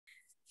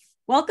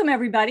Welcome,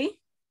 everybody.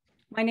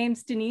 My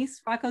name's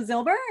Denise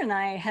Rocco-Zilber, and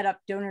I head up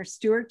donor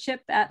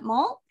stewardship at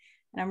MALT.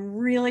 And I'm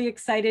really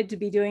excited to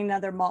be doing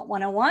another MALT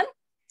 101.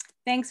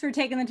 Thanks for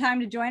taking the time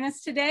to join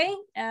us today.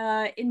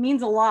 It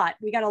means a lot.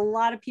 We got a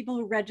lot of people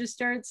who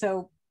registered,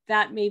 so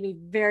that made me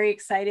very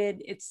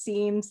excited. It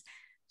seems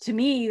to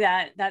me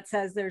that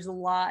says there's a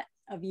lot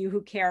of you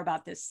who care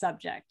about this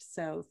subject.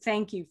 So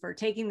thank you for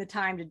taking the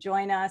time to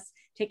join us,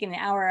 taking an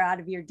hour out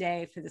of your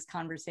day for this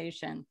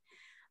conversation.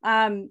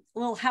 A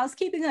little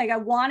housekeeping, I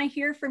want to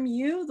hear from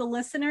you, the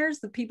listeners,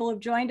 the people who have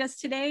joined us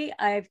today.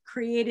 I've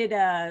created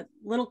a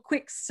little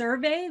quick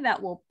survey that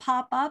will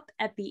pop up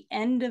at the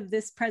end of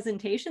this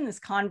presentation, this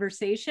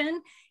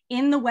conversation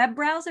in the web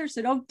browser,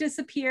 so don't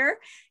disappear.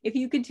 If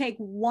you could take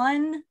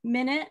 1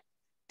 minute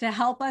to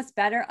help us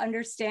better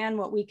understand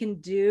what we can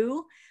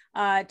do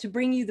to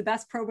bring you the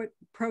best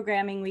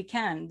programming we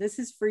can. This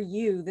is for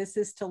you. This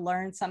is to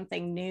learn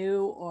something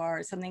new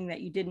or something that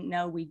you didn't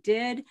know we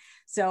did.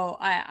 So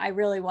I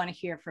really want to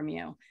hear from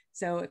you.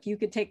 So if you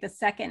could take the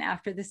second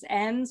after this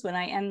ends, when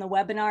I end the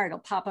webinar, it'll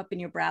pop up in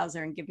your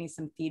browser and give me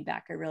some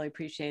feedback. I really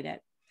appreciate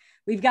it.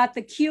 We've got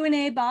the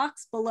Q&A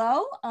box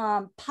below.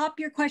 Pop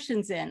your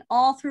questions in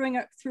all through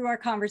our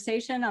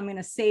conversation. I'm going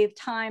to save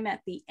time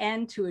at the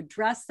end to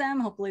address them.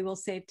 Hopefully we'll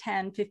save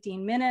 10,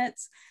 15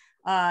 minutes.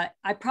 I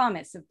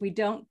promise if we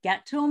don't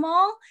get to them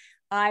all,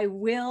 I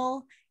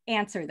will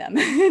answer them.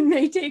 It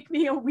may take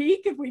me a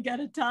week if we get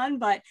a ton,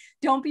 but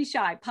don't be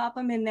shy. Pop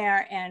them in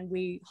there and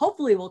we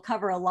hopefully will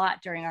cover a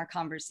lot during our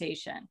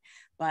conversation.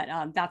 But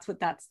that's what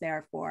that's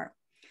there for.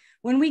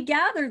 When we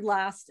gathered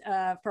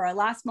for our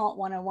last MALT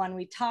 101,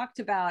 we talked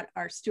about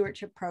our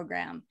stewardship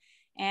program.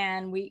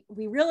 And we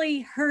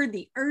really heard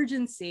the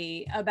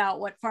urgency about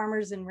what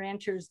farmers and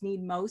ranchers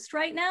need most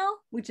right now,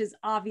 which is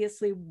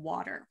obviously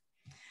water.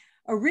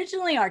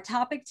 Originally, our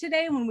topic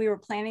today, when we were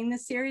planning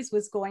this series,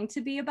 was going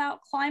to be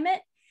about climate.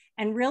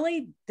 And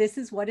really, this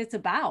is what it's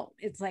about.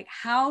 It's like,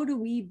 how do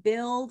we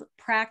build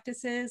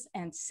practices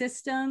and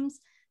systems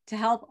to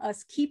help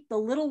us keep the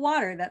little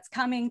water that's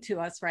coming to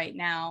us right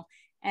now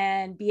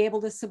and be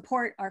able to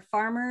support our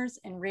farmers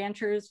and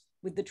ranchers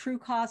with the true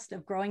cost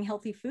of growing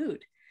healthy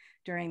food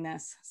during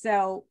this.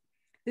 So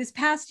this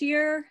past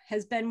year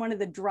has been one of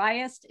the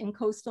driest in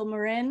coastal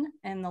Marin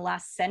in the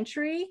last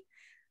century.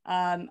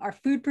 Our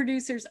food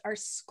producers are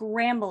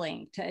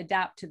scrambling to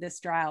adapt to this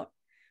drought.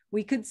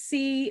 We could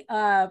see,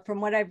 from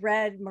what I've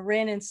read,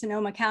 Marin and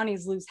Sonoma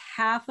counties lose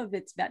half of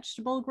its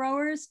vegetable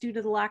growers due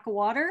to the lack of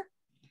water.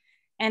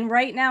 And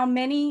right now,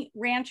 many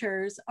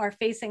ranchers are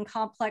facing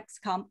complex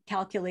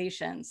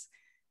calculations.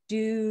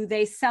 Do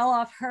they sell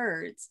off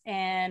herds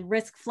and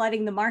risk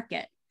flooding the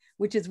market,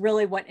 which is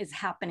really what is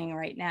happening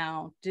right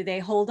now? Do they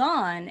hold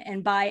on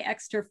and buy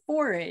extra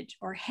forage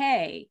or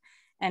hay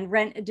and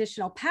rent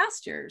additional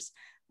pastures?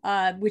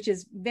 Which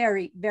is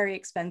very, very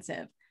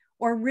expensive,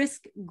 or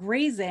risk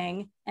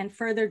grazing and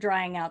further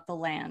drying out the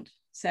land.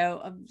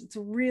 So it's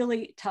a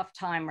really tough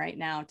time right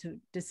now to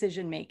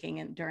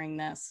decision-making during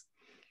this.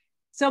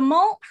 So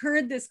MALT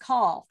heard this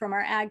call from our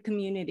ag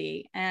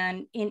community,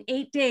 and in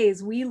 8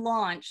 days, we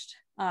launched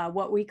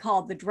what we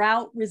called the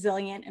Drought,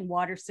 Resilient, and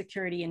Water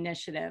Security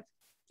Initiative.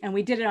 And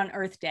we did it on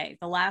Earth Day,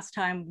 the last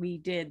time we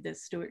did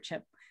this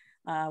Stewardship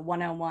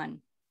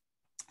 101.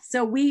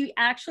 So we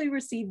actually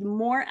received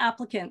more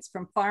applicants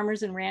from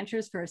farmers and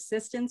ranchers for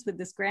assistance with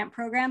this grant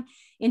program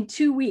in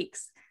 2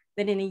 weeks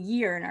than in a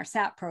year in our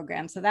SAP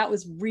program. So that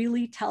was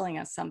really telling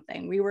us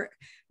something. We were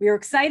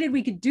excited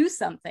we could do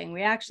something.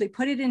 We actually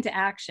put it into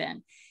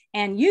action.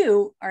 And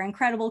you, our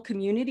incredible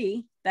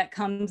community that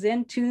comes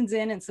in, tunes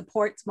in, and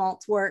supports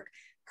MALT's work,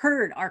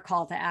 heard our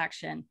call to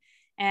action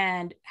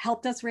and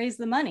helped us raise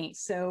the money.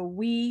 So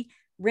we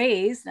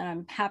raised, and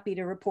I'm happy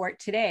to report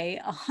today,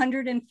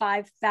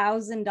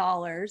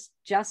 $105,000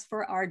 just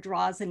for our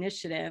Draws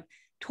initiative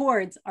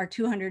towards our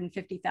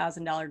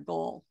 $250,000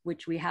 goal,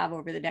 which we have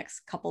over the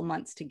next couple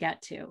months to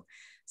get to.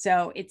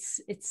 So it's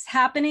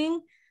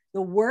happening.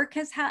 The work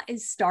is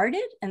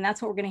started, and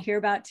that's what we're going to hear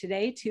about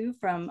today too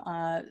from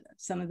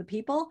some of the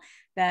people,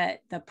 that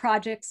the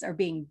projects are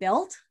being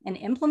built and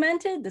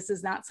implemented. This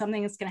is not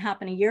something that's going to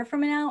happen a year from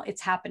now.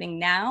 It's happening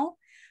now.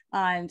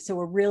 So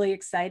we're really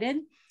excited.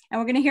 And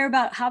we're going to hear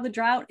about how the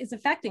drought is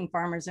affecting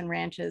farmers and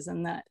ranchers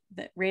and the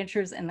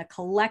ranchers and the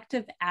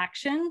collective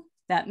action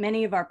that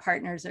many of our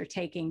partners are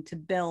taking to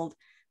build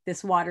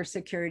this water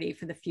security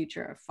for the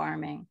future of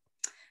farming.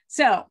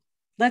 So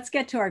let's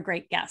get to our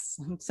great guests.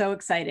 I'm so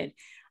excited.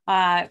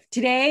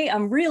 Today,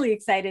 I'm really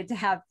excited to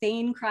have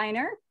Thane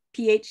Kreiner,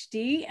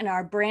 PhD, and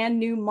our brand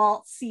new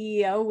MALT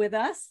CEO with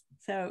us.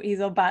 So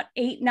he's about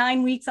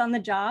 8-9 weeks on the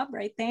job,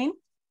 right, Thane?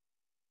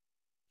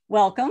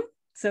 Welcome.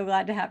 So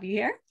glad to have you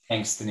here.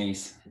 Thanks,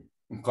 Denise.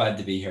 I'm glad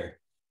to be here.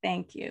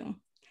 Thank you.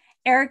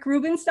 Eric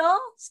Rubenstahl,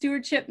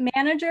 Stewardship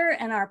Manager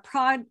and our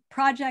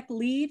project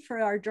lead for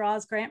our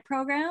DRAWS grant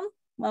program.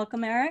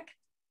 Welcome, Eric.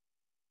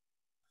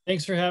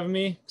 Thanks for having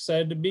me.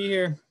 Excited to be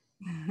here.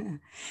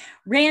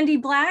 Randi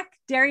Black,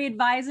 Dairy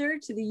Advisor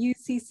to the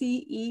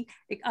UCCE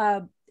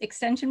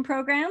Extension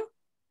Program.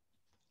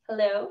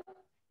 Hello.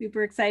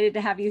 Super excited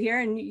to have you here.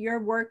 And your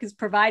work is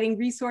providing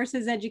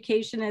resources,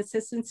 education, and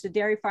assistance to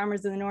dairy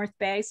farmers in the North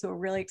Bay. So we're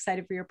really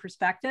excited for your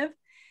perspective.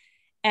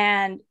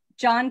 And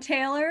John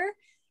Taylor,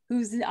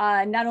 who's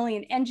not only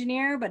an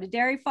engineer, but a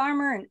dairy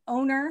farmer and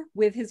owner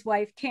with his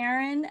wife,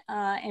 Karen,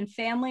 and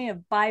family of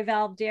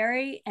BiValve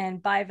Dairy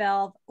and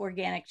BiValve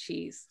Organic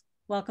Cheese.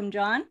 Welcome,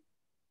 John.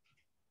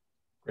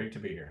 Great to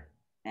be here.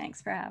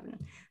 Thanks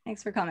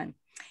for coming.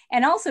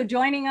 And also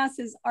joining us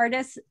is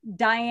artist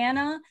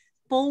Diana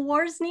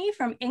Bulwarsny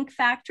from Ink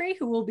Factory,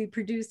 who will be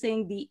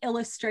producing the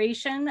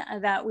illustration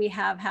that we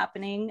have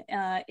happening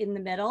in the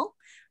middle.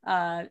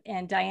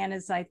 And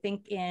Diana's, I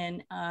think,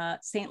 in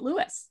St.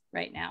 Louis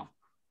right now.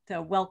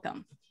 So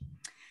welcome.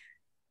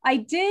 I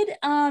did,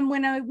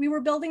 when we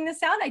were building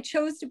this out, I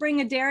chose to bring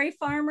a dairy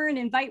farmer and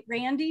invite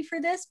Randi for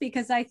this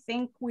because I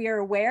think we are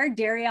aware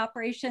dairy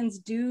operations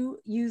do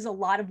use a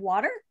lot of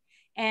water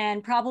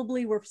and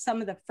probably were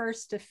some of the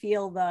first to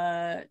feel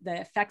the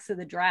effects of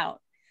the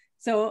drought.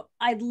 So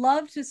I'd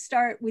love to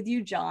start with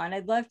you, John.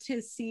 I'd love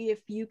to see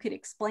if you could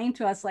explain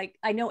to us, like,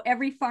 I know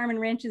every farm and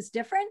ranch is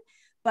different,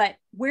 but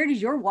where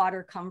does your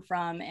water come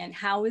from and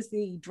how is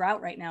the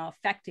drought right now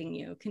affecting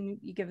you? Can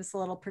you give us a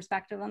little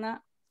perspective on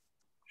that?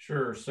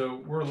 Sure.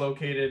 So we're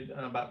located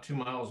about 2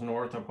 miles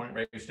north of Point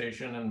Reyes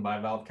Station in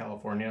BiValve,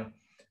 California.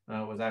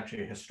 It was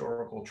actually a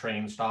historical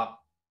train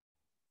stop.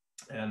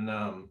 And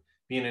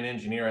being an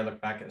engineer, I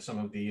looked back at some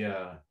of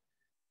the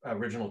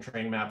original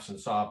train maps and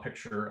saw a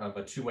picture of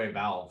a two-way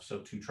valve, so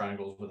 2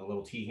 triangles with a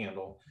little T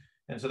handle.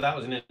 And so that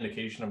was an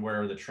indication of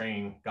where the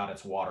train got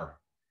its water.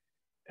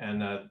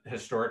 And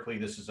historically,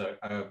 this is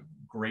a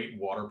great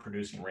water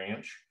producing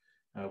ranch.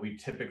 We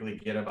typically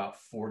get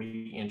about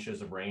 40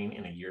 inches of rain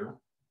in a year.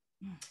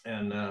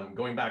 And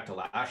going back to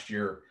last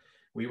year,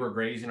 we were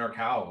grazing our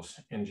cows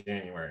in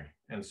January.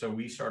 And so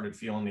we started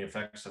feeling the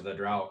effects of the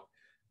drought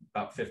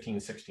about 15,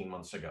 16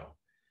 months ago.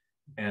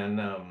 And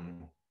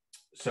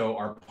so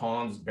our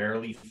ponds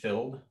barely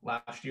filled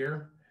last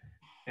year.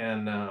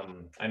 And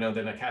I know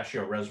the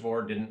Nicasio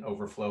Reservoir didn't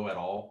overflow at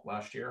all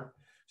last year.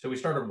 So we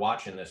started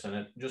watching this and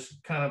it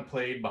just kind of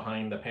played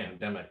behind the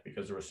pandemic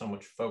because there was so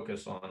much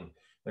focus on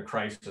the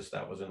crisis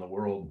that was in the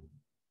world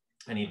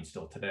and even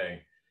still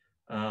today.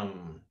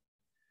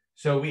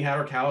 So we had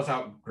our cows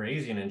out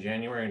grazing in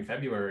January and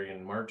February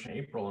and March and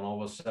April, and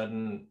all of a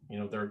sudden, you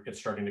know, it's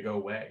starting to go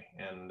away.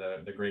 And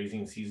the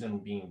grazing season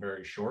being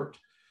very short,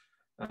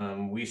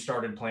 we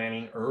started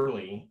planning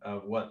early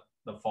of what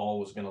the fall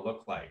was going to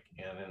look like.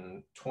 And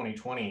in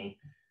 2020,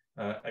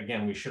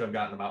 again, we should have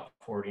gotten about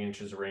 40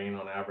 inches of rain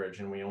on average,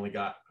 and we only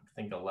got,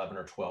 I think, 11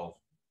 or 12.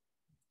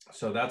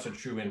 So that's a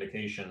true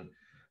indication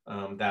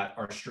that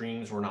our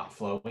streams were not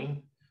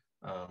flowing.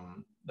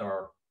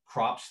 Our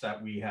crops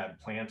that we had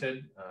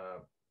planted,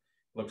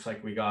 looks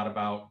like we got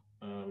about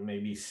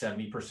maybe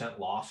 70%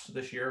 loss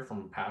this year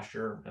from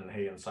pasture and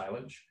hay and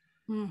silage.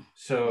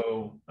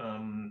 So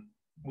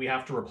we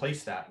have to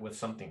replace that with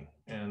something.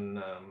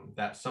 And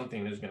that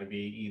something is going to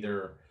be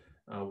either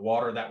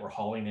water that we're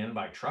hauling in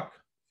by truck.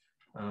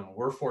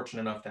 We're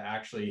fortunate enough to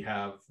actually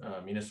have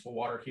municipal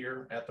water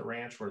here at the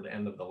ranch. We're the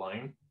end of the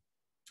line.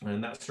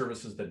 And that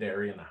services the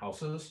dairy and the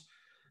houses.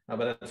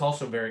 But it's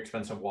also very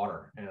expensive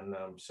water. And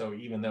so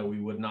even though we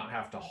would not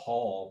have to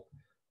haul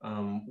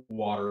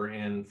water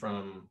in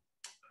from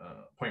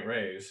Point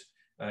Reyes,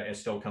 it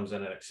still comes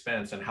in at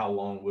expense. And how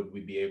long would we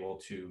be able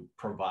to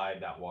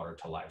provide that water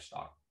to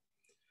livestock?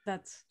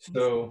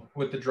 So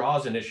with the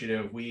Draws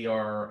initiative, we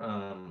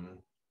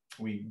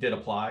did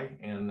apply,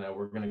 and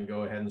we're going to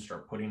go ahead and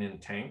start putting in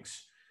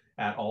tanks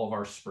at all of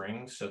our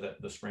springs so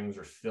that the springs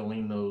are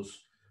filling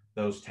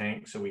those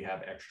tanks. So we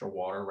have extra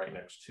water right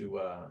next to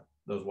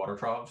those water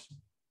troughs.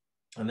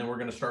 And then we're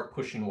going to start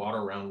pushing water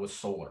around with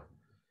solar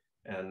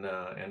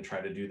and try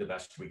to do the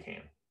best we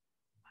can.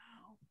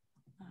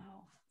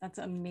 Wow, that's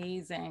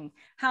amazing.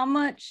 How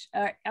much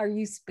are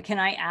you, can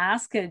I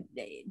ask,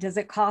 does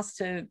it cost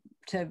to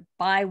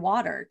buy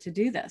water to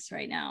do this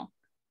right now?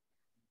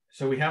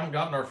 So we haven't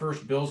gotten our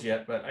first bills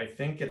yet, but I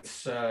think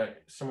it's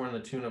somewhere in the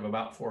tune of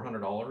about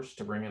 $400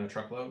 to bring in a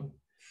truckload.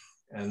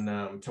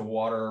 And to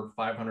water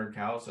 500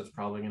 cows, that's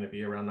probably going to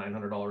be around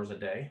 $900 a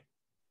day.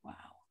 Wow.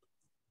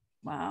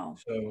 Wow.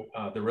 So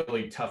the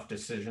really tough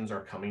decisions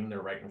are coming.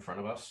 They're right in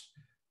front of us.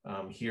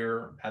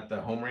 Here at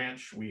the home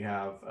ranch, we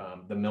have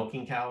the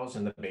milking cows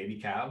and the baby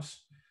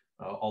calves.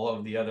 All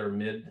of the other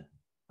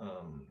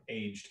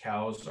mid-aged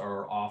cows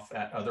are off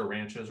at other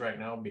ranches right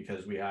now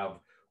because we have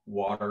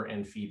water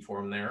and feed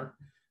for them there.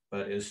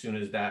 But as soon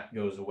as that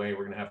goes away,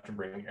 we're going to have to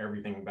bring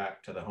everything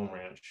back to the home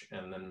ranch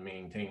and then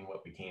maintain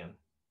what we can.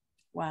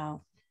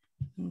 Wow.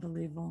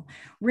 Unbelievable.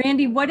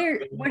 Randi, what are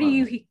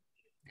you,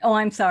 oh,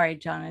 I'm sorry,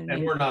 John.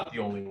 And we're not the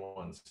only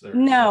ones.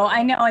 No,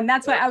 I know. And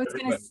that's why I was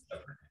going to,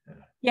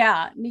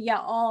 yeah,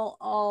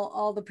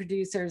 all the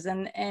producers.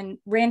 And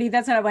Randi,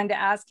 that's what I wanted to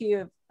ask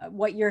you,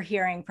 what you're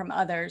hearing from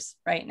others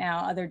right now,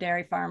 other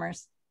dairy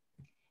farmers.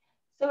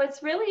 So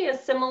it's really a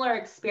similar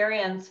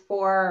experience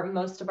for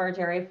most of our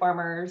dairy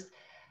farmers.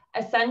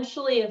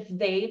 essentially, if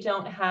they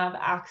don't have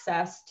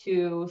access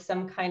to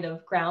some kind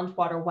of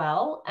groundwater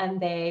well and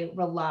they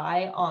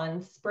rely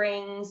on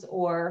springs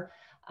or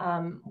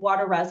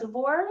water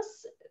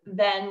reservoirs,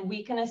 then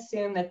we can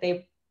assume that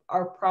they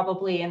are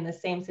probably in the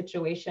same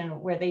situation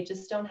where they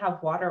just don't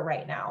have water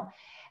right now.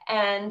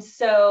 And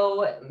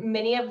so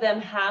many of them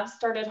have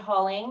started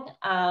hauling.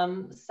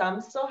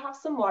 Some still have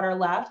some water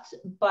left,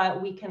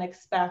 but we can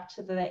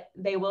expect that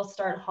they will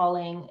start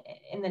hauling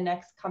in the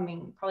next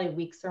coming probably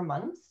weeks or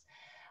months.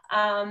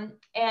 And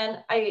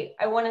I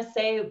want to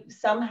say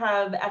some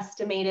have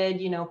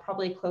estimated,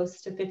 probably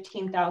close to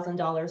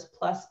 $15,000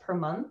 plus per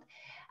month.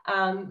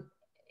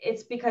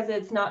 It's because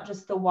it's not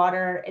just the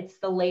water, it's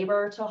the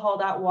labor to haul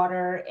that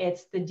water,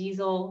 it's the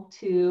diesel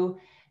to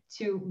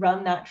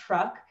run that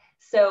truck.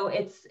 So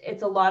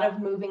it's a lot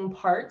of moving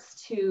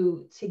parts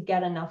to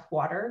get enough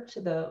water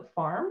to the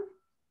farm.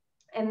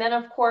 And then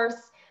of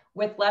course,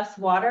 with less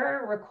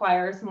water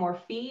requires more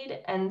feed.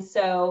 And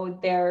so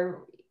they're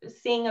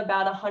seeing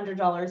about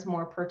 $100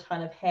 more per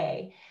ton of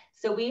hay.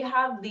 So we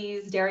have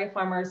these dairy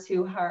farmers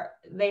who have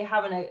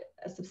a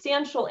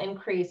substantial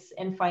increase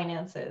in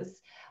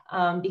finances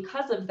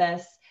because of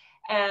this.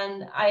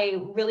 And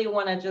I really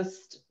want to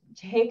just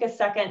take a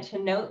second to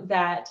note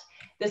that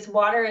this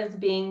water is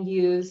being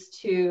used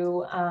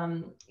to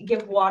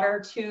give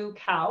water to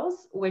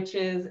cows, which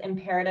is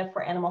imperative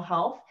for animal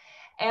health,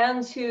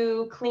 and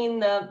to clean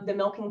the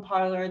milking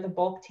parlor, the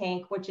bulk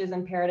tank, which is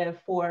imperative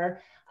for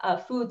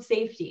food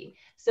safety.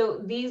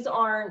 So these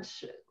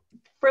aren't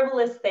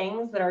frivolous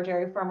things that our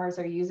dairy farmers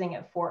are using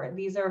it for.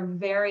 These are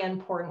very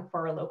important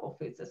for our local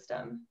food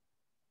system.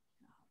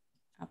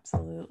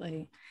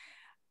 Absolutely.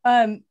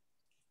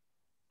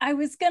 I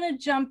was going to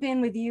jump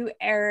in with you,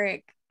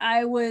 Eric.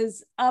 I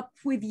was up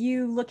with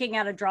you looking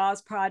at a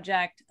draws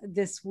project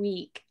this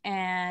week,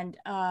 and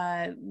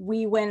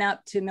we went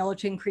up to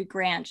Milliken Creek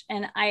Ranch,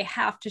 and I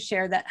have to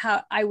share that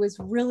how I was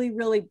really,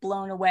 really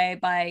blown away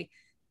by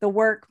the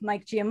work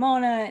Mike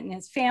Giamona and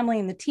his family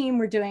and the team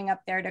were doing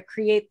up there to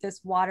create this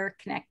water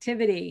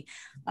connectivity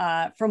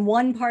from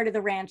one part of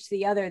the ranch to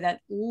the other.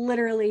 That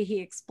literally he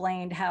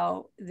explained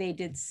how they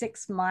did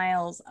 6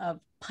 miles of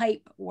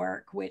pipe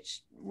work, which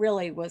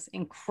really was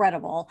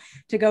incredible,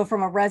 to go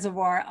from a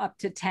reservoir up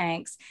to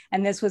tanks.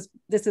 And this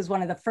is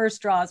one of the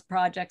first draws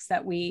projects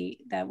that we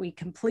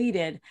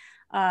completed.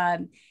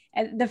 And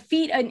the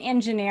feat in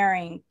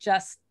engineering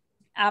just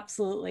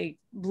absolutely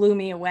blew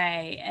me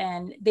away.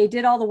 And they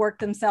did all the work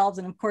themselves,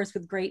 and of course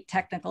with great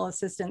technical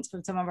assistance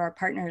from some of our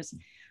partners.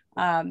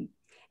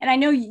 And I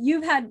know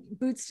you've had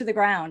boots to the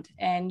ground,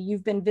 and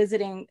you've been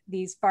visiting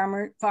these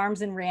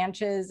farms and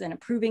ranches and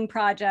approving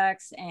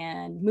projects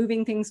and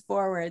moving things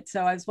forward.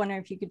 So I was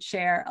wondering if you could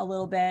share a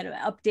little bit of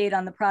update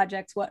on the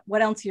projects,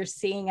 what else you're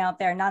seeing out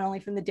there, not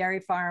only from the dairy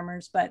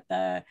farmers, but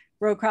the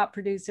row crop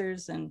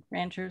producers and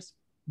ranchers.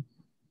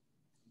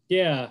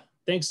 Yeah,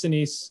 thanks,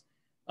 Denise.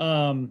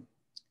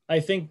 I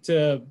think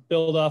to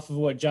build off of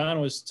what John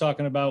was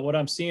talking about, what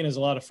I'm seeing is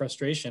a lot of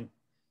frustration.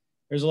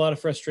 There's a lot of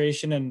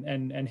frustration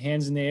and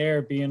hands in the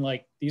air being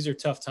like, these are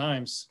tough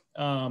times.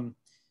 And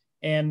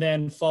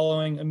then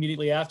following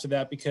immediately after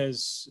that,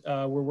 because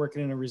we're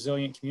working in a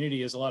resilient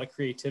community, is a lot of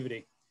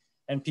creativity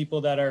and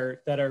people that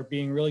are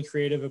being really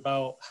creative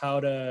about how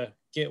to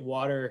get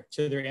water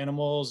to their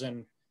animals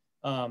and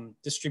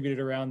distribute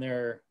it around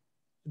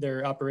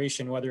their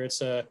operation, whether it's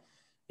a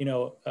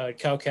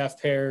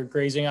cow-calf pair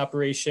grazing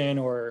operation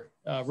or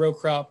row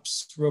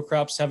crops. Row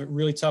crops have it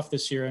really tough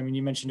this year. I mean,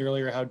 you mentioned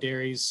earlier how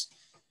dairies,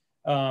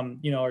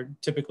 are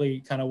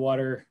typically kind of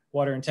water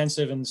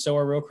intensive, and so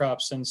are row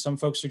crops. And some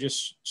folks are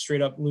just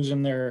straight up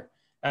losing their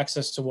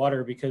access to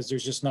water because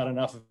there's just not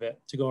enough of it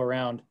to go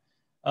around.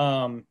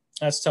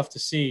 That's tough to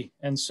see.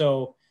 And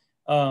so,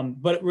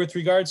 but with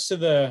regards to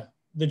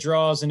the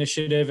draws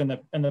initiative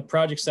and the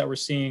projects that we're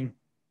seeing,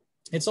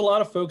 it's a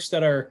lot of folks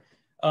that are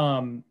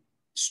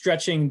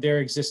stretching their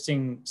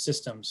existing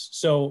systems.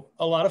 So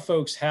a lot of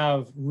folks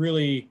have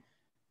really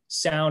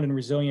sound and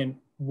resilient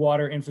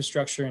water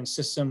infrastructure and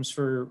systems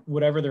for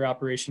whatever their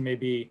operation may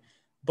be.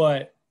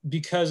 But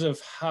because of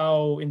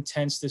how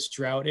intense this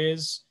drought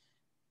is,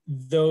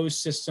 those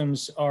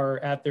systems are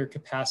at their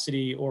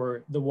capacity,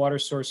 or the water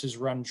sources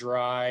run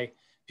dry.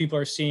 People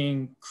are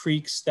seeing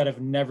creeks that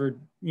have never,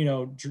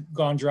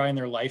 gone dry in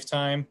their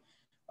lifetime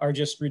are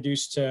just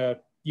reduced to,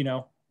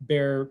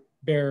 bare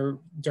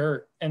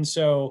dirt. And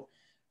so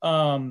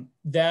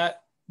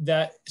that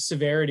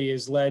severity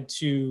has led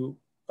to,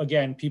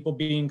 again, people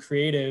being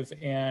creative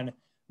and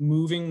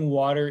moving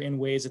water in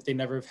ways that they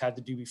never have had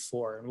to do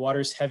before. And water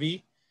is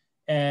heavy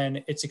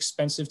and it's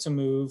expensive to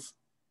move.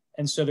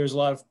 And so there's a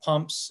lot of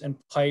pumps and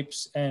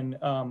pipes. And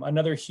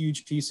another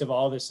huge piece of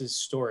all this is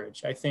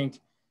storage. I think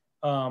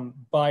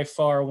by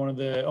far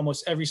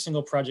almost every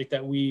single project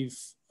that we've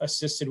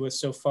assisted with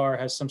so far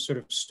has some sort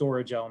of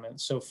storage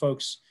element. So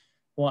folks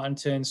wanting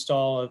to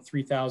install a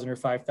 3,000 or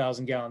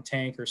 5,000 gallon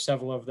tank, or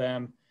several of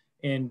them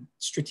in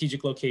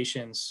strategic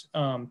locations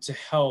to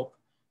help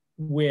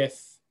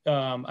with,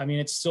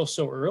 it's still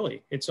so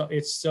early.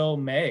 It's still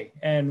May,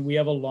 and we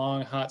have a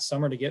long, hot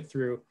summer to get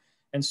through.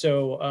 And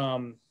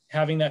so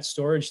having that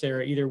storage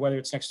there, either whether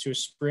it's next to a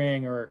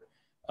spring or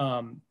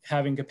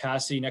having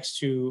capacity next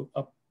to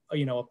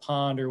a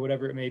pond or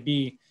whatever it may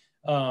be,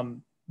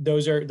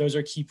 those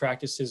are key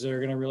practices that are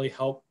going to really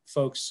help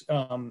folks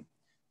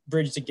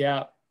bridge the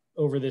gap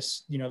over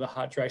this, the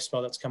hot, dry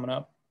spell that's coming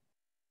up.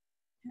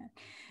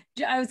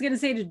 I was going to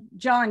say to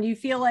John, do you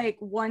feel like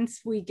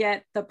once we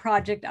get the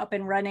project up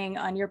and running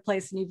on your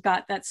place and you've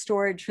got that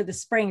storage for the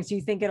springs, do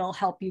you think it'll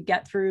help you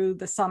get through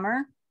the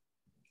summer?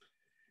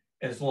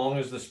 As long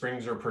as the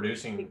springs are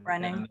producing. Keep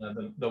running.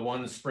 And the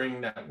one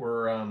spring that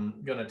we're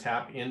going to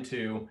tap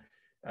into,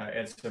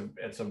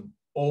 it's a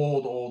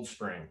old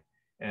spring.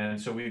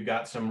 And so we've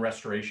got some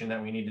restoration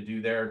that we need to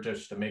do there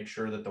just to make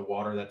sure that the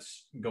water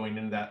that's going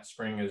into that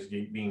spring is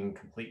being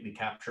completely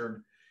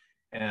captured.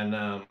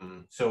 And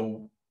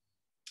so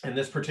in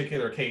this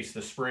particular case,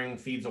 the spring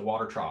feeds a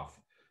water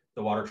trough.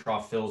 The water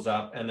trough fills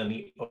up, and then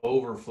the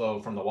overflow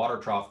from the water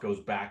trough goes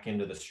back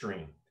into the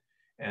stream.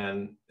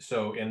 And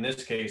so in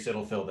this case,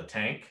 it'll fill the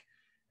tank.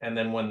 And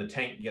then when the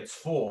tank gets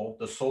full,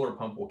 the solar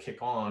pump will kick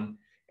on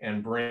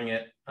and bring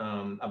it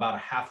about a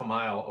half a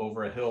mile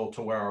over a hill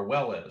to where our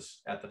well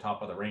is at the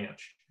top of the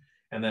ranch.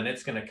 And then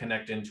it's going to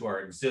connect into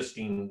our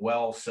existing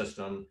well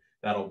system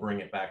that'll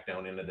bring it back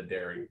down into the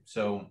dairy.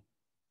 So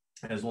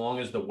as long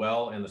as the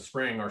well and the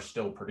spring are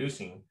still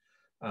producing,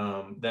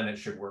 then it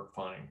should work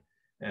fine.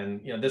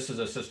 And this is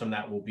a system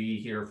that will be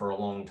here for a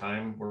long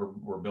time.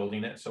 We're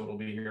building it, so it'll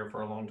be here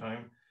for a long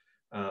time.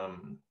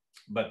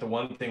 But the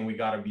one thing we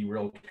got to be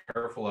real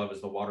careful of is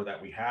the water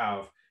that we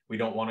have. We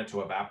don't want it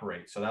to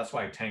evaporate. So that's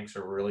why tanks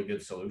are a really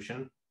good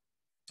solution.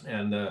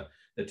 And the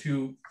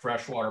two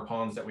freshwater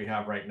ponds that we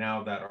have right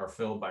now that are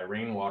filled by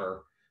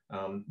rainwater,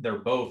 they're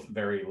both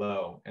very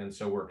low. And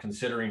so we're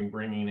considering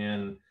bringing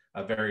in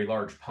a very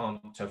large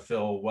pump to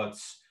fill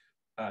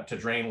to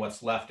drain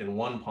what's left in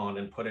one pond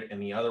and put it in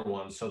the other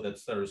one so that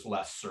there's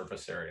less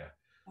surface area.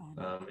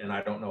 And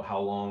I don't know how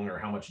long or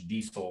how much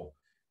diesel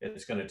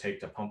it's going to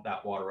take to pump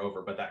that water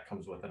over, but that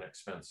comes with an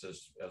expense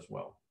as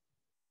well.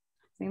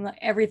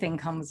 Everything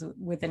comes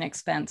with an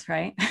expense,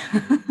 right?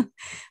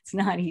 It's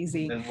not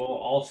easy. And we'll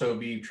also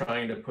be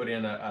trying to put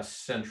in a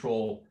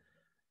central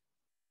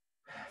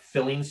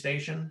filling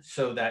station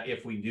so that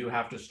if we do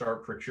have to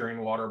start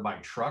procuring water by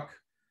truck,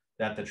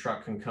 that the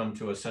truck can come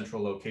to a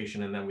central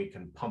location and then we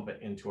can pump it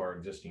into our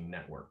existing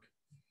network.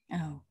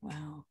 Oh,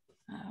 wow.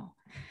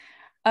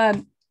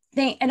 Wow.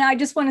 And I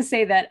just want to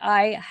say that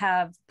I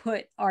have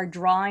put our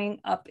drawing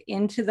up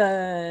into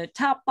the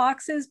top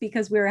boxes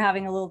because we were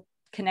having a little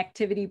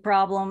connectivity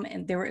problem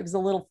and it was a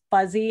little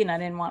fuzzy and I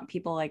didn't want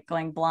people like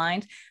going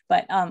blind,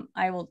 but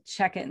I will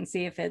check it and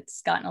see if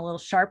it's gotten a little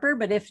sharper,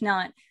 but if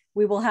not,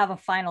 we will have a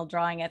final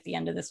drawing at the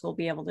end of this we'll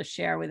be able to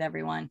share with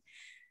everyone.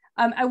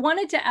 I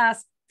wanted to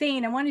ask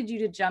Thane, I wanted you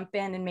to jump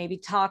in and maybe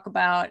talk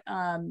about,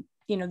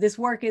 this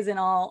work isn't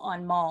all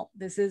on MALT.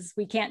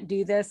 We can't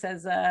do this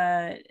as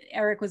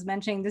Eric was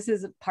mentioning, this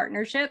is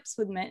partnerships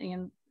with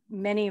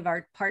many of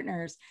our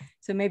partners.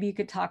 So maybe you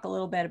could talk a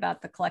little bit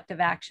about the collective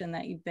action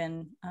that you've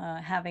been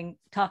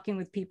talking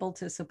with people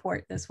to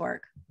support this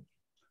work.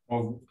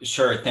 Well,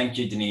 sure. Thank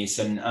you, Denise.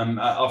 And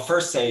I'll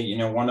first say,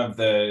 one of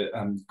the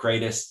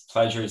greatest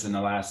pleasures in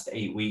the last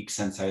 8 weeks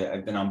since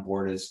I've been on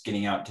board is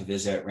getting out to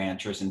visit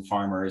ranchers and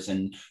farmers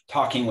and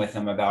talking with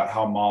them about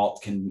how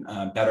MALT can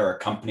better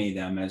accompany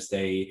them as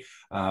they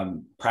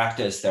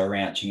practice their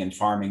ranching and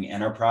farming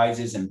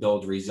enterprises and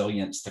build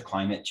resilience to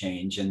climate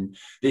change. And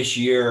this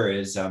year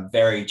is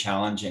very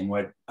challenging.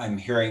 What I'm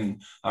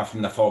hearing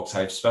from the folks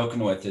I've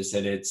spoken with is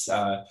that it's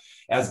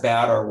as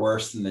bad or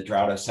worse than the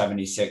drought of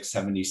 76,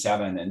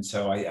 77. And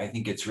so I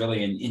think it's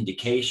really an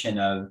indication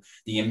of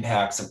the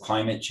impacts of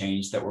climate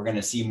change that we're going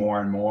to see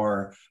more and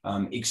more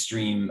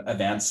extreme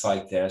events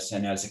like this.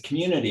 And as a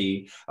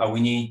community, we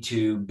need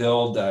to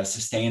build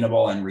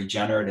sustainable and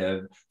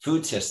regenerative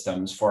food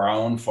systems for our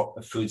own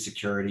food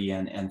security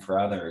and for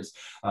others.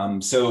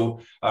 So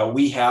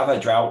we have a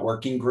drought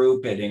working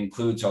group. It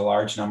includes a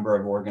large number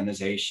of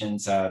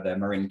organizations, the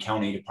Marin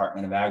County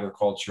Department of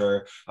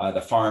Agriculture,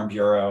 the Farm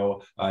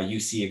Bureau,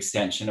 UC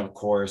Extension, of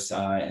course,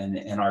 and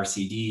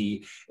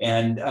RCD.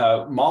 And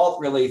MALT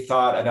really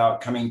thought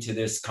about coming to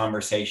this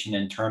conversation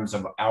in terms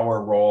of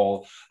our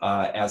role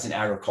as an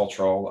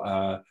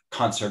agricultural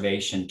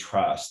conservation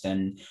trust,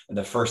 and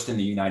the first in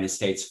the United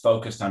States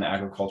focused on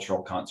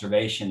agricultural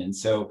conservation. And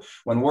so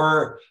when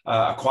we're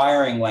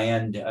acquiring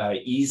land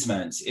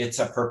easements, it's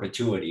a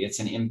perpetuity, it's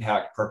an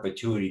impact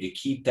perpetuity to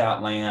keep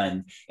that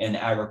land in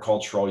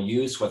agricultural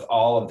use with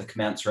all of the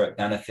commensurate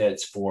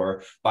benefits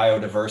for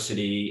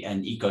biodiversity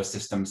and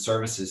ecosystem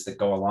services that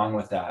go along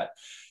with that.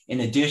 in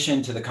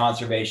addition to the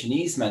conservation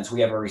easements, we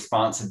have a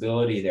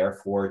responsibility,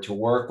 therefore, to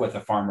work with the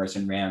farmers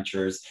and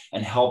ranchers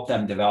and help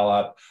them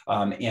develop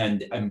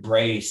and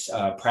embrace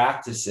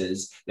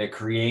practices that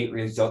create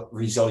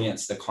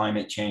resilience to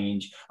climate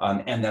change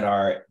and that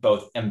are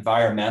both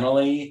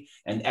environmentally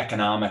and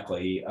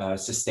economically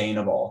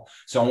sustainable.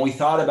 So when we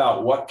thought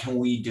about what can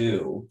we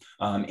do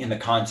in the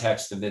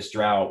context of this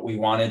drought, we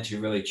wanted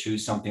to really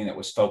choose something that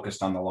was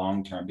focused on the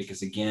long term,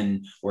 because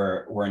again,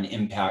 we're an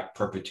impact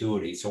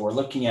perpetuity. So we're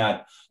looking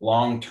at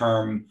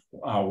long-term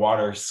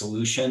water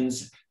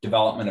solutions,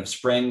 development of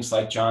springs,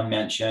 like John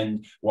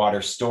mentioned,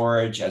 water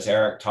storage, as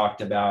Eric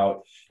talked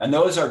about. And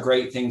those are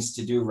great things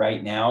to do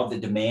right now. The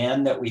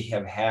demand that we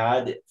have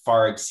had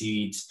far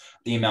exceeds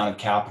the amount of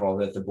capital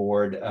that the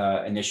board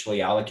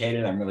initially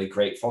allocated. I'm really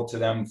grateful to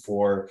them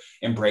for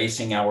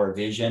embracing our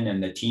vision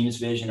and the team's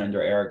vision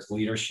under Eric's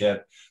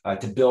leadership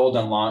to build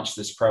and launch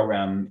this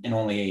program in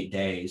only 8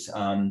 days.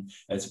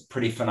 It's a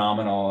pretty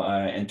phenomenal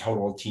and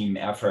total team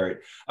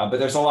effort. But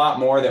there's a lot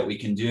more that we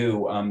can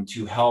do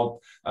to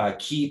help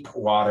keep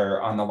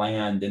water on the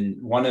land. And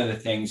one of the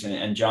things,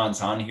 and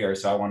John's on here,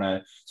 so I want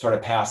to sort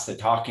of pass the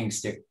talking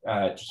stick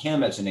to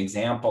him as an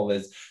example,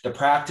 is the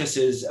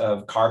practices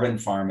of carbon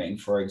farming,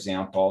 for example,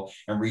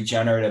 and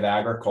regenerative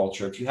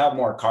agriculture. If you have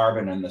more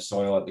carbon in the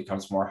soil, it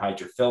becomes more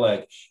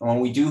hydrophilic. And when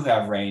we do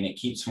have rain, it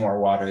keeps more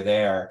water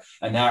there,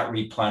 and that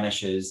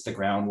replenishes the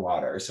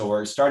groundwater. So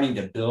we're starting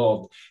to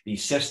build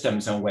these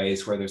systems in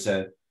ways where there's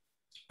a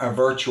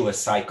virtuous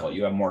cycle.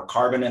 You have more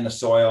carbon in the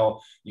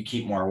soil, you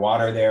keep more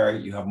water there,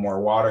 you have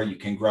more water, you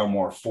can grow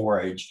more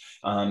forage.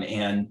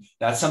 And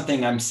that's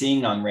something I'm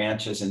seeing on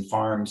ranches and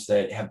farms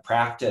that have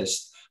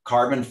practiced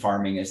carbon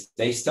farming, is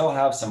they still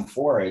have some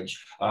forage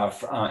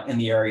in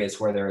the areas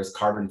where there is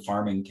carbon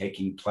farming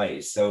taking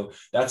place. So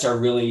that's a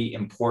really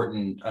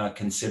important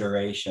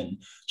consideration.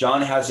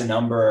 John has a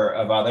number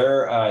of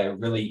other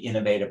really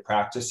innovative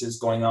practices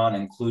going on,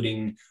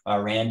 including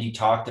Randi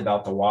talked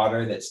about the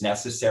water that's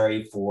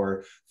necessary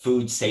for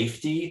food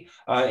safety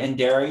in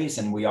dairies,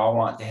 and we all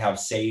want to have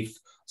safe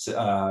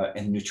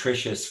and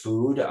nutritious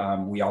food.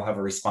 We all have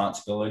a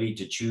responsibility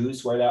to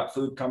choose where that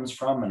food comes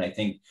from, and I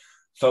think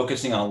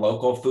focusing on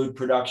local food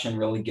production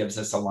really gives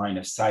us a line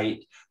of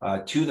sight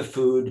to the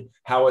food,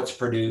 how it's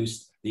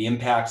produced, the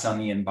impacts on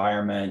the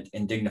environment,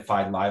 and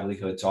dignified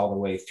livelihoods all the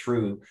way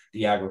through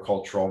the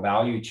agricultural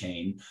value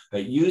chain.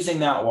 But using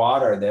that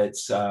water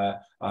that's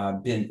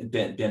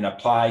been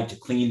applied to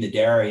clean the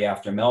dairy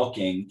after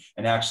milking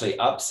and actually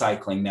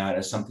upcycling that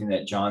is something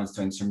that John's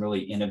doing some really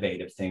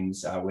innovative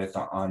things with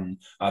on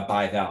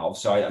BiValve.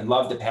 So I'd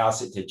love to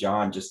pass it to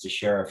John just to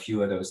share a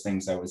few of those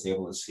things I was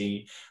able to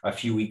see a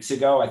few weeks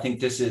ago. I think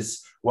this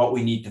is what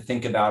we need to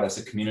think about as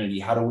a community.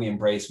 How do we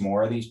embrace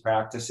more of these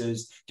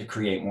practices to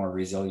create more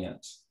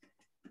resilience?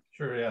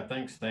 Sure, yeah,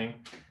 thanks, Thane.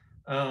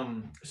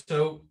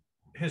 So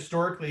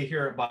historically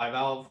here at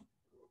BiValve,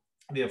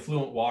 the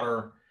effluent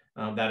water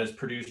that is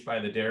produced by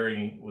the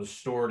dairy was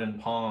stored in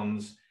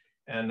ponds,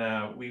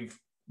 and we've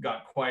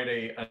got quite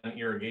an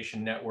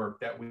irrigation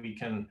network that we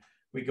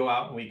go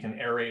out and we can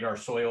aerate our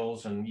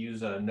soils and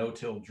use a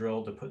no-till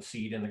drill to put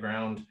seed in the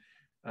ground,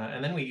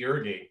 and then we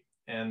irrigate.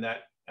 And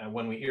that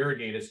when we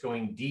irrigate, it's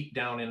going deep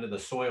down into the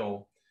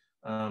soil,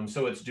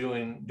 so it's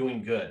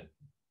doing good.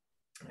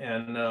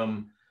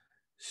 And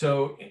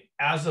so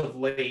as of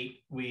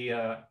late, we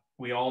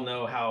all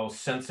know how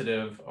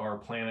sensitive our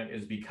planet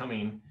is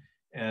becoming.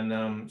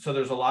 And so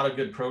there's a lot of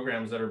good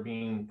programs that are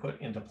being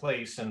put into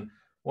place. And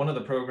one of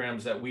the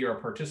programs that we are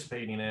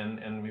participating in,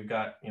 and we've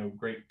got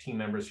great team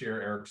members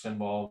here, Eric's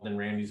involved and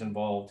Randi's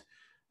involved,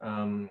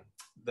 the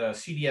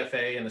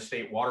CDFA and the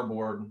State Water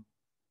Board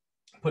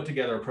put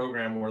together a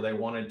program where they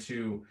wanted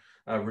to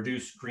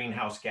reduce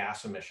greenhouse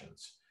gas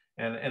emissions.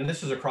 And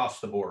this is across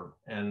the board.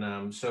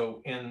 And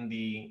so in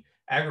the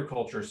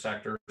agriculture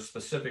sector,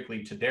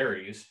 specifically to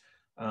dairies,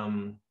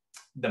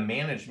 the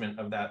management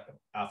of that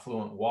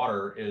affluent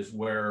water is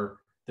where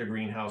the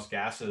greenhouse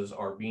gases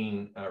are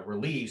being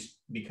released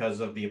because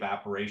of the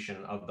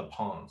evaporation of the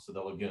ponds, so the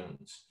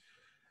lagoons.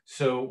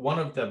 So one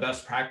of the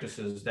best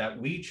practices that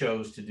we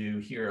chose to do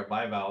here at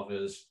BiValve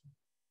is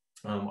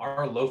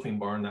our loafing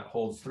barn that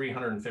holds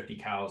 350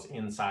 cows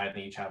inside.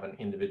 They each have an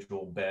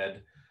individual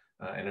bed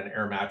and an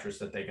air mattress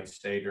that they can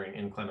stay during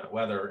inclement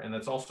weather. And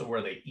that's also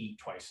where they eat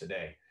twice a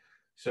day.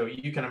 So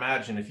you can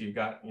imagine if you've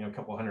got a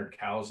couple hundred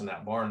cows in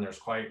that barn, there's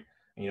quite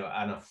an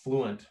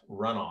affluent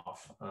runoff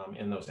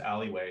in those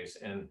alleyways.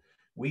 And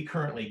we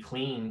currently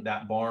clean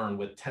that barn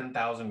with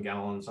 10,000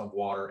 gallons of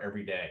water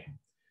every day.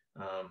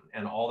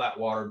 And all that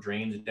water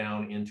drains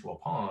down into a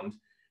pond.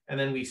 And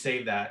then we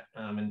save that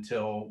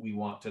until we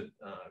want to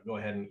go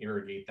ahead and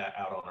irrigate that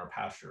out on our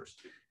pastures.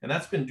 And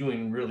that's been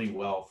doing really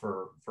well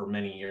for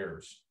many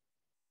years.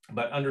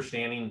 But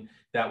understanding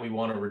that we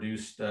want to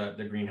reduce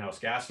the greenhouse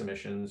gas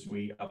emissions,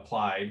 we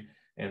applied,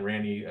 and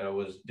Randi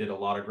did a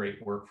lot of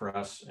great work for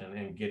us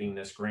in getting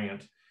this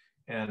grant.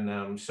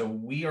 And so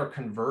we are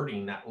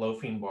converting that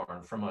loafing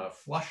barn from a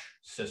flush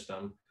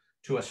system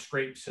to a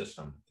scrape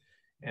system.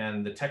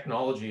 And the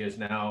technology is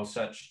now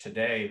such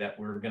today that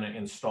we're going to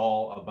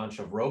install a bunch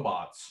of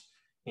robots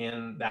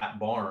in that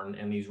barn,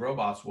 and these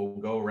robots will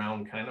go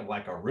around kind of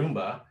like a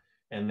Roomba,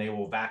 and they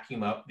will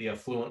vacuum up the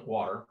effluent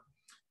water.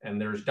 And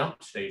there's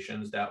dump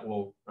stations that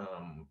will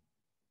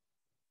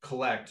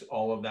collect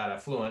all of that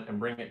effluent and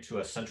bring it to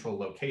a central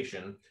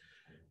location,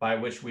 by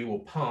which we will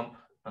pump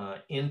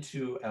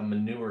into a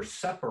manure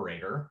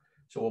separator.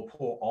 So we'll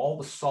pull all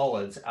the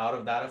solids out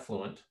of that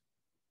effluent,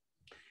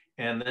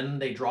 and then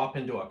they drop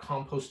into a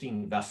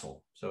composting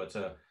vessel. So it's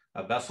a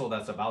vessel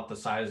that's about the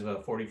size of a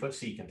 40-foot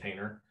sea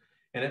container,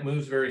 and it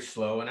moves very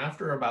slow. And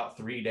after about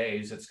 3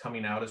 days, it's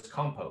coming out as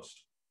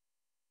compost.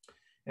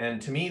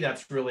 And to me,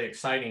 that's really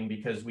exciting,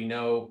 because we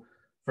know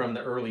from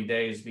the early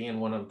days, being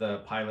one of the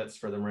pilots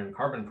for the Marin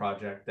Carbon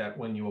Project, that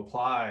when you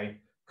apply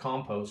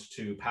compost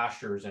to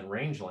pastures and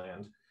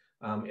rangeland,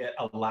 it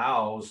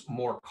allows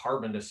more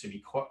carbon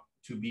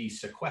to be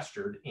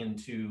sequestered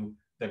into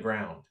the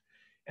ground.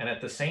 And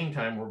at the same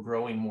time, we're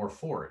growing more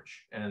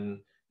forage. And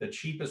the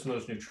cheapest,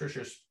 most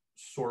nutritious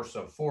source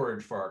of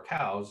forage for our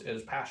cows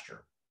is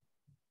pasture.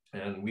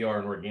 And we are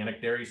an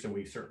organic dairy, so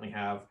we certainly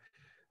have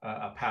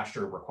a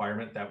pasture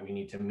requirement that we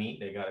need to meet.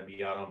 They got to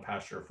be out on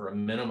pasture for a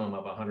minimum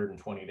of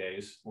 120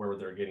 days, where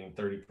they're getting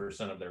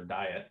 30% of their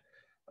diet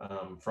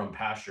from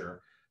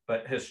pasture.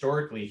 But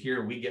historically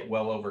here, we get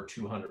well over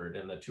 200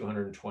 in the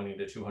 220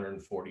 to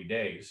 240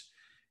 days.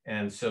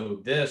 And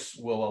so this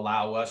will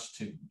allow us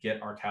to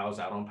get our cows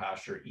out on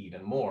pasture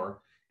even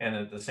more, and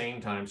at the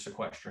same time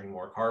sequestering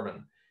more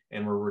carbon.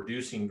 And we're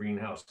reducing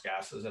greenhouse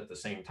gases at the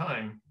same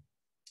time.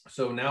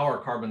 So now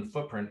our carbon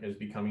footprint is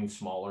becoming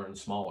smaller and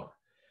smaller.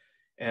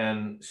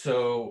 And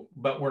so,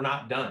 but we're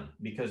not done,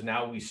 because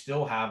now we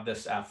still have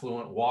this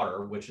affluent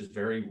water, which is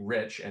very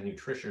rich and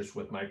nutritious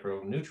with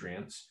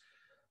micronutrients.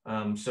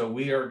 So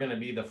we are going to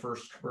be the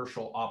first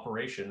commercial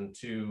operation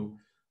to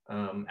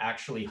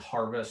actually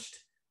harvest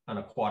an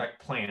aquatic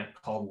plant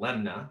called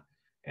lemna.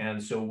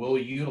 And so we'll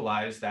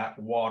utilize that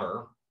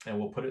water, and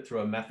we'll put it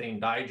through a methane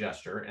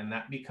digester, and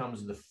that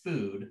becomes the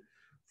food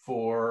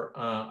for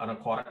an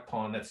aquatic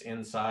pond that's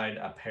inside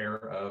a pair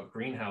of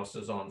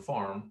greenhouses on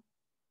farm.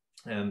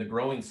 And the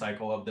growing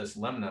cycle of this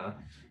lemna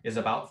is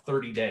about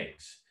 30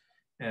 days.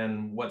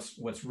 And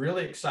what's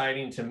really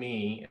exciting to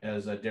me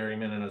as a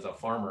dairyman and as a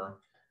farmer,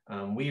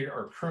 we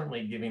are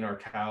currently giving our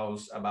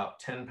cows about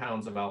 10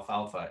 pounds of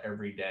alfalfa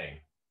every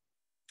day.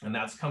 And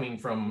that's coming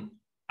from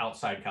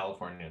outside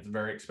California. It's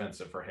very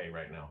expensive for hay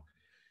right now.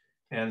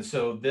 And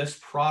so this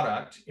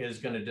product is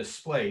going to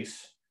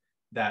displace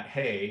that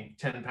hay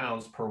 10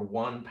 pounds per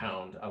 1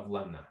 pound of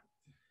lemna.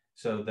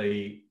 So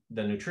the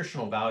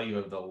nutritional value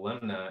of the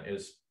lemna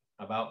is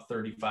about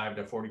 35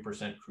 to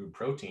 40% crude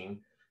protein,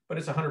 but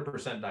it's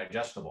 100%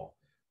 digestible.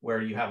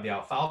 Where you have the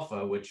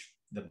alfalfa, which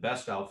the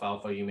best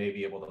alfalfa you may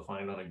be able to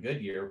find on a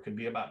good year could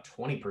be about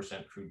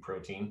 20% crude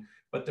protein,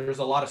 but there's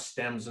a lot of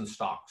stems and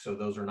stalks, so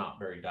those are not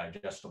very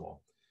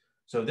digestible.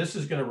 So this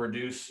is going to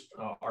reduce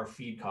our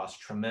feed costs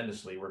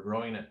tremendously. We're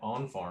growing it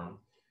on farm,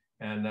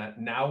 and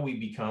now we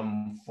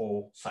become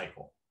full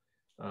cycle.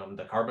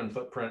 The carbon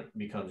footprint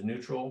becomes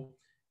neutral,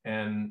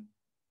 and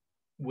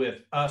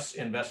with us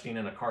investing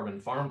in a carbon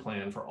farm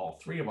plan for all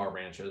 3 of our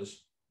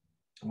ranches,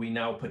 we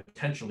now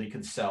potentially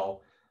could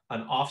sell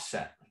an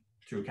offset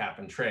through cap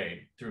and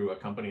trade, through a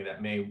company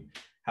that may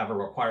have a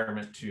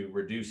requirement to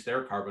reduce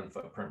their carbon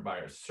footprint by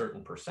a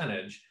certain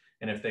percentage.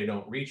 And if they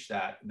don't reach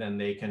that, then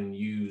they can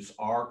use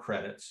our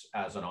credits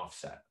as an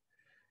offset.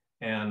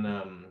 And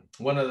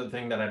one other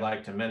thing that I'd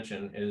like to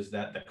mention is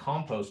that the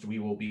compost we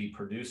will be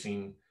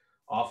producing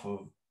off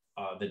of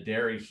the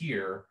dairy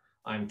here,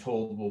 I'm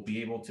told, will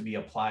be able to be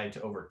applied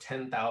to over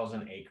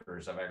 10,000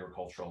 acres of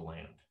agricultural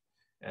land.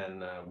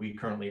 And we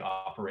currently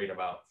operate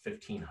about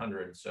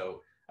 1,500.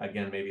 So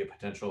again, maybe a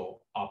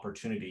potential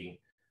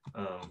opportunity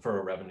for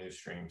a revenue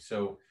stream.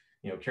 So,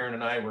 Karen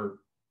and I were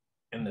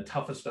in the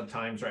toughest of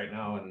times right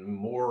now, and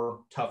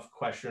more tough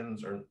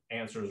questions or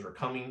answers are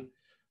coming.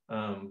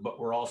 But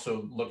we're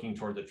also looking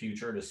toward the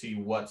future to see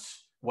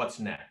what's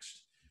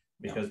next,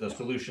 because the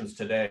solutions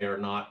today are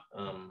not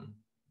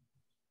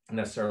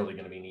necessarily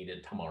going to be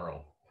needed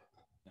tomorrow.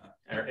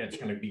 It's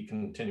going to be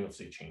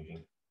continuously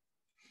changing.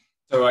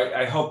 So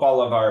I hope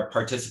all of our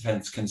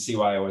participants can see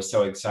why I was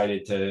so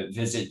excited to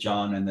visit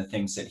John and the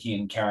things that he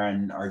and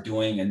Karen are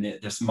doing, and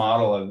this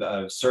model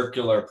of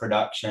circular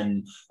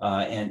production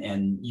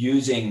and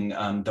using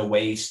the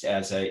waste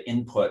as an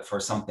input for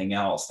something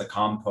else, the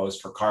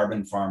compost for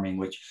carbon farming,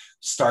 which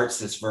starts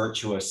this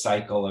virtuous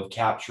cycle of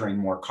capturing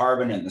more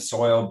carbon in the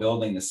soil,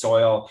 building the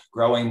soil,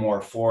 growing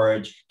more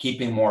forage,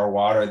 keeping more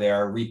water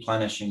there,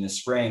 replenishing the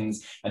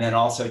springs, and then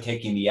also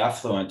taking the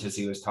effluent, as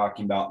he was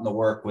talking about in the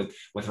work with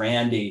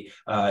Randi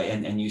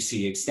and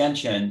UC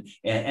Extension,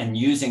 and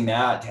using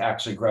that to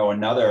actually grow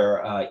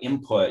another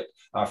input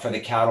for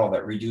the cattle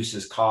that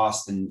reduces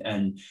cost.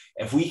 And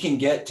if we can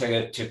get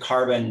to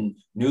carbon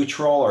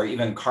neutral or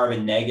even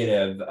carbon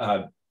negative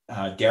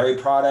dairy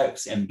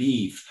products and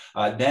beef,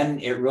 then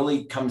it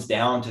really comes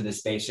down to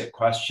this basic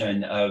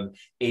question of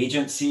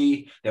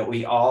agency, that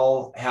we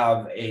all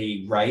have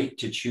a right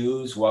to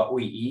choose what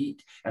we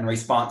eat, and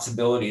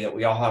responsibility, that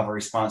we all have a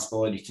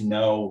responsibility to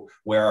know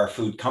where our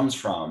food comes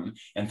from.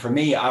 And for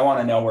me, I want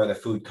to know where the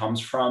food comes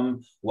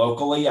from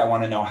locally. I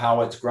want to know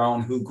how it's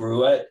grown, who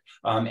grew it,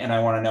 and I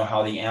want to know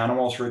how the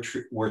animals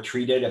were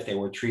treated, if they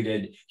were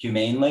treated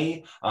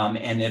humanely,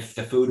 and if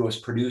the food was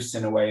produced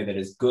in a way that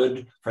is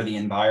good for the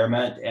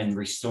environment and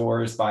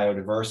restores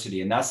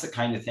biodiversity. And that's the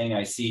kind of thing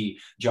I see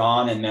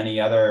John and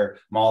many other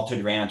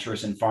malted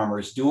ranchers and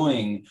farmers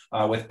doing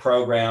with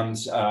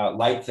programs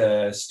like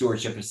the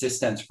Stewardship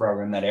Assistance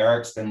Program that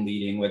Eric's been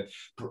leading, with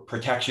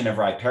protection of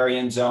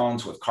riparian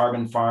zones, with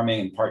carbon farming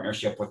in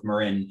partnership with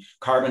Marin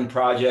Carbon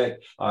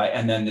Project,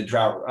 and then the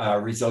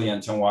Drought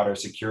Resilience and Water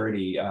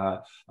Security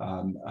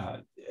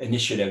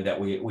initiative that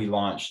we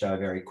launched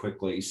very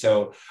quickly.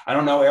 So I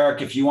don't know,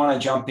 Eric, if you want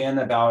to jump in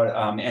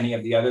about any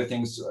of the other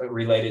things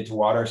related to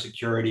water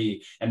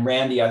security. And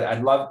Randy,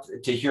 I'd love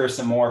to hear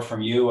some more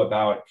from you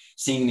about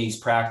seeing these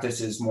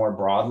practices more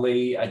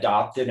broadly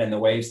adopted, and the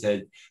ways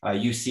that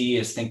UC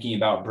is thinking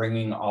about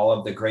bringing all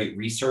of the great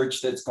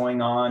research that's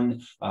going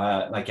on,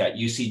 like at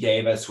UC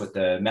Davis with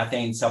the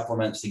methane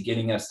supplements, to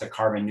getting us to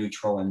carbon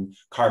neutral and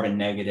carbon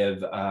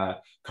negative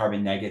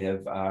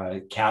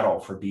cattle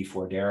for beef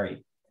or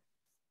dairy.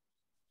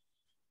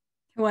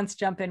 Who wants to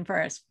jump in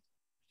first?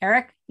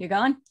 Eric, you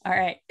gone? All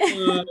right.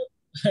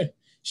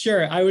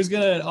 Sure. I was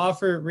going to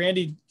offer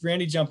Randy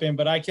jump in,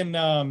 but I can,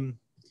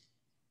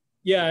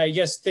 yeah, I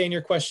guess, Thane,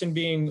 your question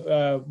being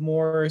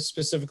more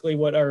specifically,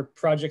 what are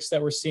projects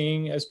that we're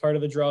seeing as part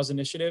of the DRAWS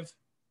initiative?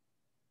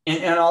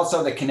 And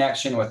also the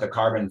connection with the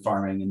carbon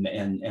farming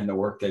and the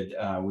work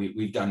that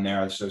we've done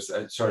there. So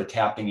sort of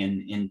tapping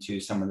into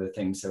some of the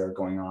things that are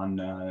going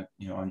on,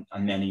 you know,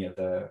 on many of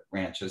the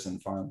ranches and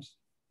farms.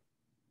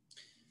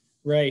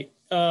 Right.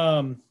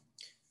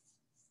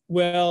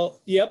 Well,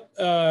 yep.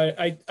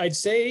 I'd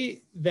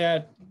say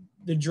that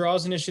the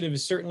DRAWS initiative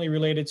is certainly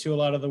related to a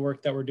lot of the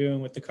work that we're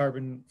doing with the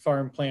carbon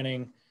farm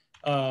planning.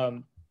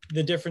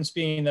 The difference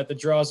being that the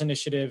DRAWS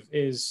initiative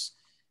is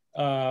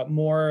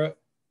more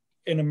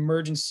an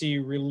emergency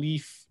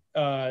relief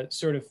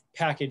sort of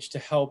package to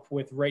help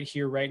with right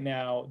here, right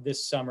now,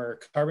 this summer.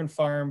 Carbon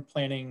farm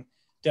planning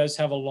does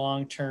have a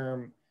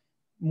long-term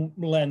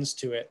lens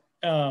to it.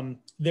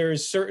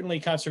 There's certainly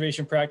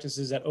conservation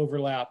practices that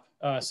overlap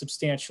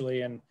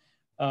substantially. And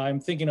I'm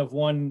thinking of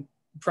one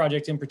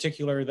project in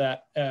particular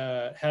that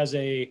has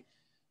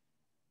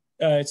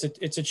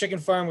it's a chicken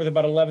farm with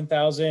about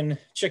 11,000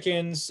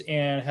 chickens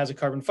and has a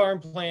carbon farm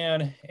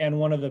plan. And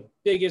one of the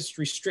biggest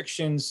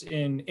restrictions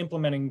in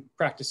implementing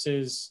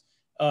practices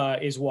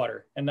is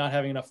water, and not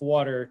having enough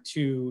water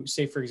to,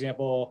 say, for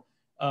example,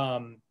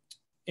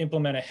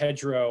 implement a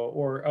hedgerow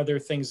or other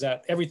things.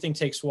 That everything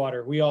takes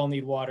water. We all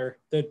need water.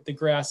 The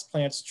grass,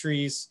 plants,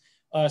 trees,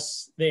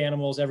 us, the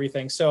animals,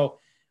 everything. So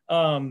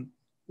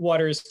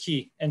water is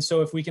key. And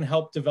so if we can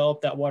help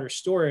develop that water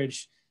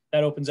storage,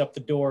 that opens up the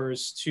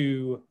doors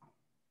to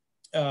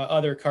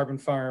other carbon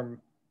farm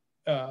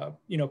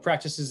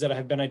practices that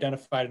have been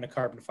identified in a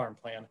carbon farm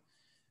plan.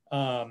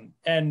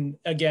 And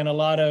again, a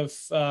lot of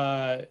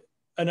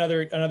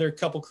another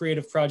couple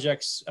creative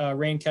projects,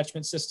 rain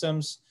catchment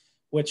systems,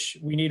 which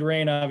we need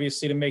rain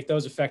obviously to make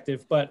those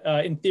effective. But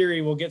in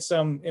theory, we'll get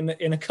some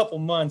in a couple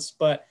months.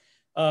 But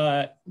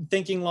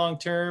thinking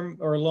long-term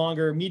or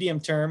longer,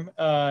 medium-term,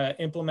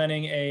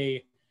 implementing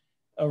a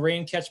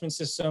rain catchment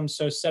system.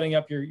 So setting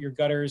up your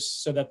gutters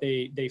so that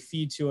they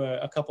feed to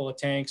a couple of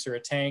tanks or a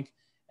tank,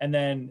 and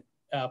then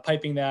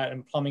piping that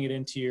and plumbing it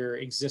into your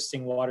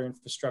existing water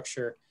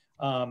infrastructure.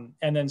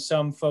 And then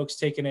some folks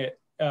taking it,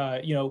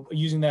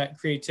 using that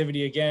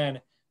creativity again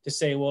to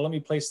say, well, let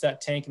me place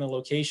that tank in a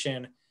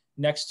location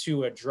next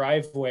to a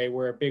driveway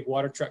where a big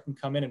water truck can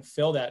come in and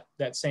fill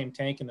that same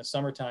tank in the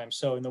summertime.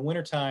 So in the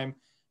wintertime,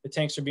 the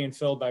tanks are being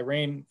filled by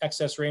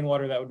excess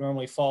rainwater that would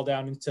normally fall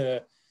down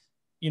into,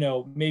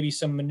 maybe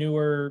some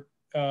manure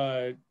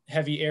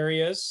heavy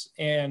areas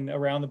and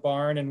around the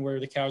barn and where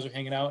the cows are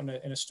hanging out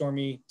in a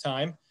stormy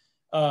time.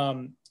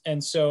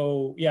 And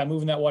so, yeah,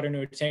 moving that water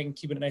into a tank and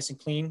keeping it nice and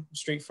clean,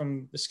 straight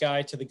from the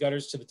sky to the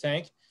gutters to the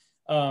tank.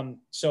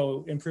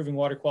 So improving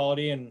water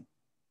quality and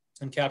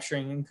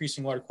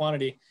increasing water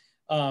quantity.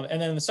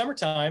 And then in the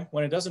summertime,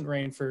 when it doesn't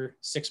rain for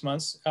 6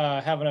 months,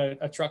 having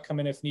a truck come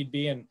in if need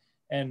be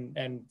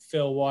and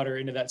fill water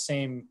into that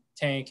same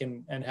tank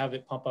and have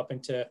it pump up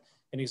into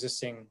an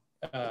existing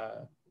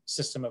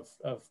system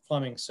of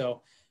plumbing.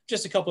 So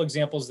just a couple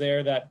examples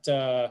there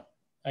that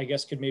I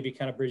guess could maybe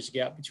kind of bridge the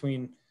gap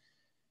between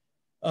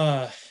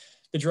the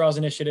DRAWS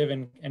initiative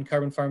and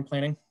carbon farm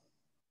planning.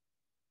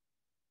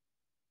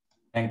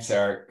 Thanks,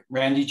 Eric.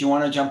 Randy, do you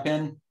want to jump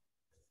in?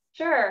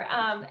 Sure.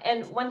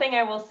 And one thing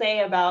I will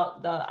say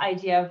about the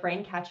idea of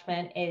rain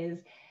catchment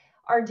is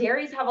our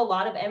dairies have a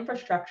lot of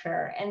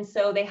infrastructure, and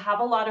so they have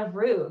a lot of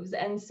roofs.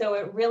 And so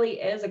it really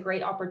is a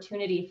great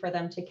opportunity for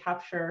them to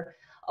capture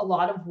a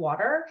lot of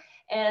water.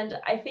 And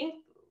I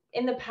think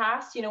in the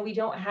past, you know, we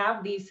don't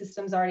have these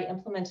systems already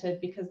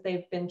implemented because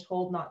they've been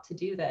told not to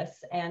do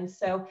this. And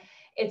so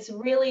it's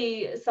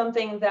really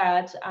something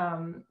that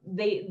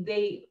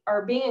they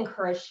are being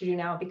encouraged to do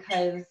now,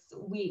 because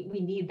we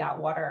need that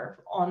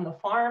water on the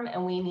farm,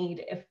 and we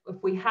need, if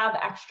we have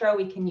extra,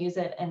 we can use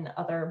it in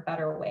other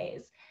better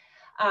ways.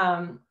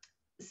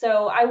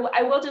 So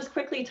I will just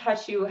quickly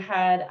touch, you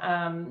had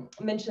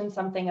mentioned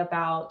something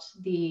about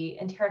the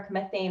enteric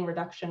methane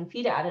reduction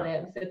feed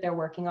additives that they're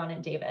working on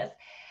in Davis.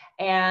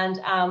 And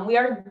we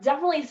are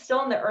definitely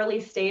still in the early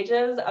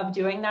stages of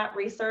doing that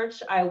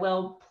research. I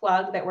will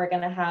plug that we're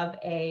going to have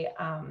a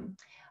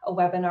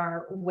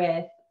webinar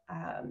with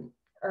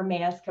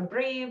Ermeas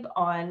Cabrib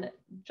on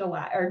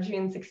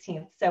June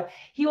 16th. So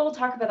he will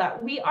talk about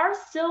that. We are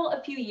still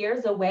a few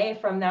years away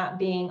from that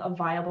being a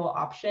viable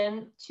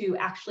option to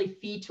actually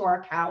feed to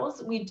our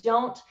cows. We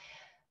don't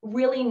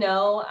really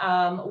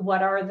know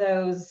what are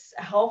those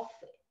health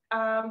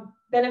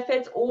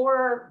benefits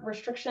or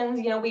restrictions.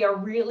 You know, we are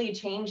really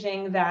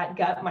changing that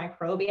gut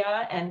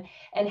microbia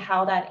and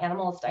how that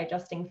animal is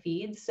digesting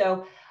feeds.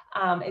 So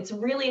it's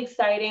really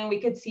exciting.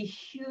 We could see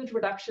huge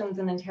reductions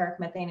in enteric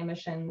methane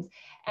emissions.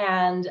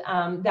 And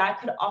that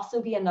could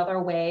also be another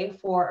way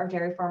for our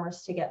dairy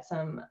farmers to get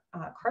some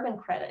carbon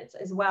credits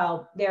as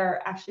well.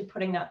 They're actually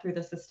putting that through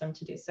the system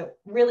to do. So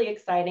really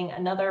exciting,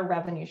 another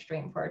revenue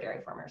stream for our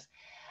dairy farmers.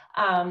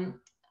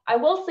 I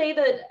will say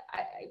that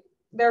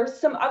there's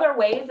some other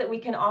ways that we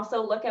can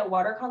also look at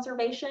water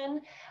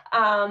conservation.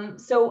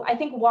 So I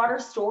think water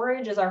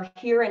storage is our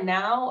here and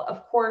now.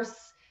 Of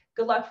course,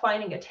 good luck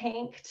finding a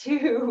tank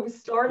to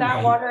store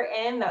that water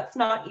in. That's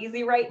not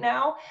easy right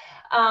now.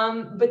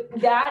 But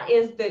that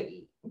is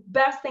the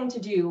best thing to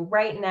do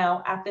right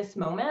now at this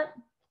moment.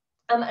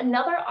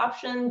 Another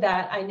option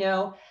that I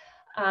know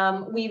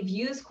we've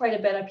used quite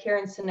a bit up here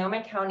in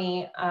Sonoma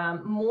County,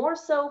 more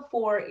so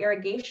for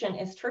irrigation,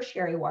 is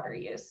tertiary water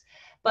use.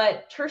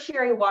 But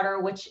tertiary water,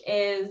 which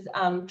is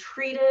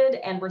treated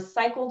and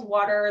recycled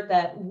water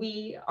that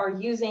we are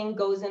using,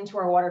 goes into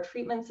our water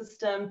treatment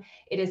system.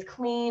 It is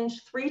cleaned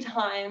 3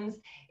 times.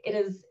 It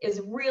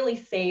is really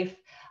safe.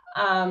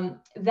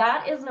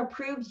 That is an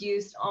approved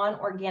use on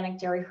organic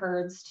dairy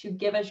herds to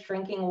give us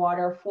drinking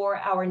water for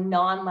our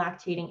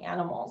non-lactating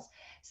animals.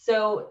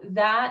 So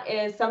that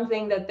is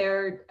something that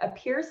there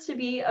appears to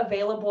be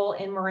available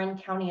in Marin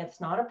County. It's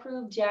not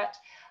approved yet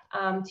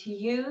to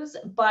use,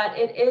 but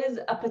it is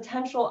a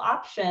potential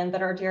option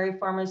that our dairy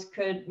farmers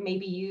could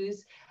maybe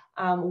use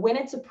when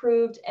it's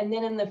approved, and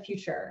then in the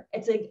future.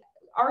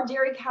 Our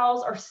dairy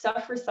cows are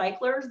such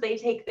recyclers. They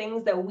take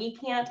things that we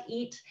can't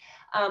eat,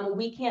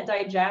 we can't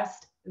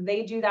digest.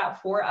 They do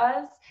that for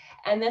us.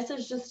 And this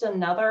is just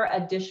another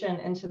addition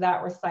into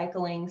that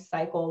recycling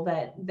cycle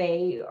that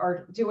they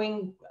are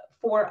doing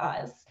for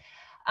us.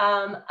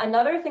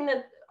 Another thing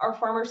that our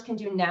farmers can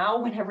do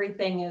now when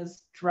everything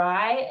is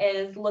dry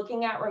is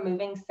looking at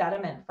removing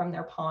sediment from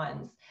their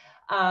ponds.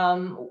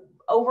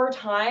 Over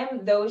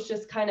time, those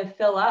just kind of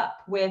fill up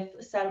with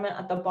sediment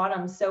at the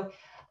bottom. So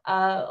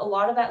a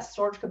lot of that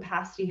storage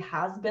capacity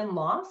has been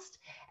lost.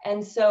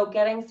 And so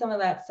getting some of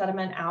that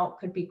sediment out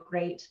could be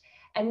great.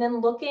 And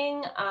then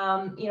looking,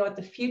 you know, at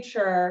the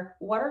future,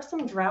 what are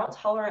some drought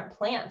tolerant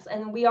plants?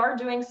 And we are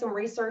doing some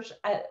research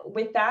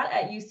with that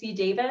at UC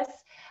Davis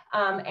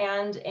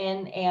and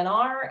in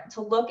ANR to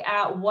look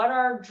at what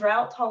are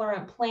drought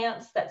tolerant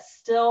plants that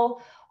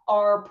still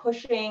are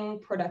pushing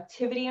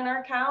productivity in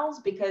our cows,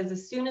 because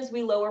as soon as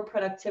we lower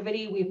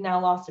productivity, we've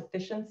now lost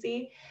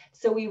efficiency.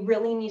 So we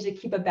really need to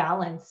keep a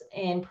balance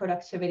in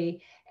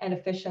productivity and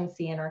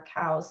efficiency in our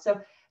cows.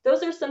 So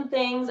those are some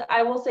things.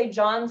 I will say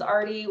John's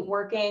already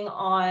working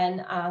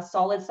on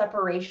solid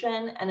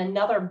separation. And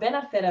another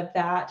benefit of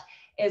that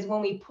is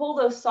when we pull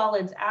those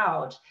solids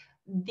out,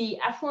 the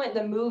effluent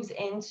that moves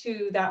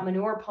into that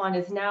manure pond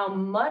is now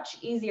much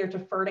easier to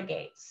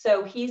fertigate.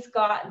 So he's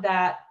got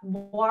that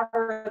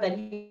water that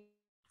he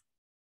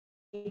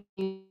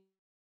in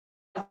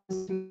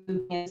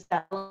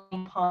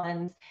settling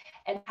ponds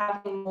and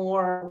having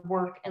more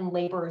work and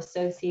labor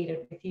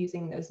associated with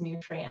using those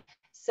nutrients.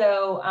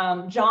 So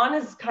John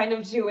is kind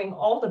of doing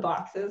all the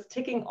boxes,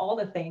 ticking all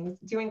the things,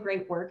 doing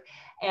great work.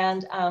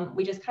 And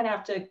we just kind of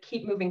have to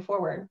keep moving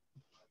forward.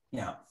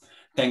 Yeah.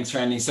 Thanks,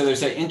 Randy. So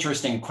there's an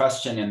interesting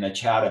question in the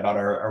chat about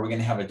are we going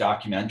to have a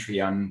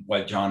documentary on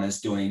what John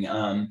is doing?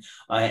 And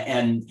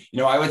you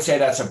know, I would say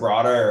that's a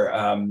broader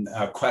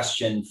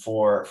question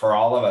for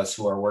all of us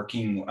who are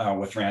working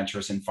with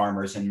ranchers and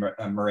farmers in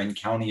Marin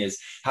County, is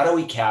how do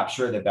we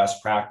capture the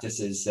best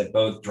practices that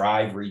both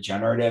drive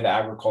regenerative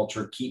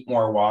agriculture, keep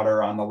more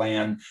water on the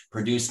land,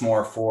 produce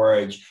more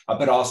forage,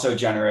 but also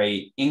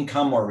generate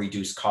income or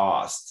reduce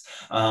costs.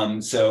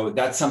 So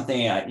that's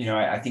something you know,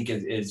 I think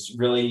is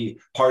really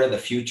part of the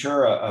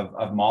future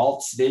of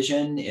MALT's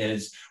vision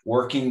is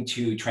working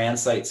to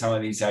translate some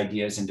of these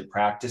ideas into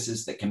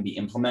practices that can be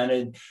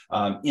implemented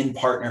in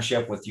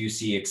partnership with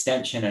UC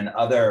Extension and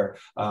other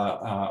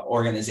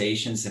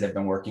organizations that have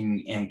been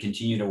working and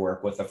continue to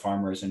work with the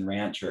farmers and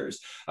ranchers.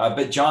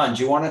 But John,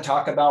 do you want to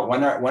talk about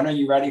when are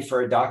you ready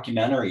for a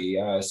documentary,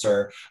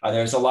 sir?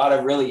 There's a lot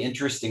of really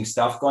interesting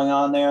stuff going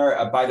on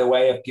there. By the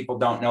way, if people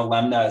don't know,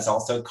 lemna is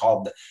also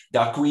called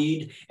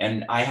duckweed,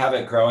 and I have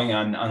it growing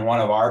on one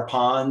of our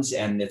ponds,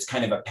 and it's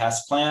kind of a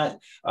pest plant.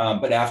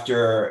 But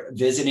after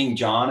visiting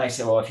John, I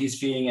said, well, if he's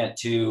feeding it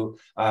to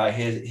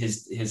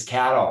his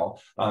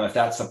cattle, if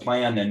that's the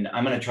plan, then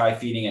I'm going to try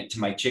feeding it to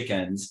my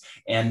chickens,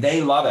 and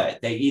they love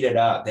it. They eat it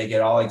up. They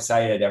get all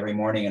excited every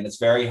morning, and it's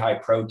very high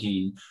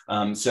protein.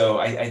 So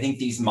I think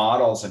these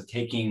models of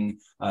taking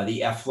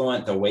the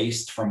effluent, the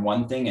waste from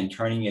one thing and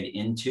turning it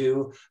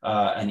into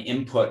an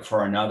input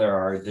for another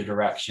are the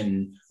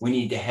direction we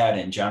need to head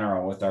in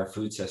general with our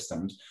food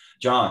systems.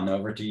 John,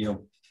 over to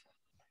you.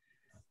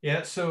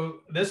 Yeah, so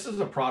this is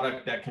a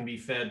product that can be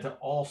fed to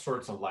all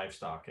sorts of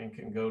livestock and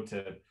can go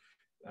to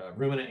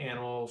ruminant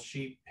animals,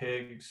 sheep,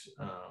 pigs,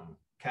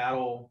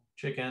 cattle,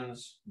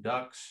 chickens,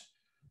 ducks.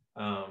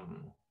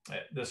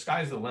 The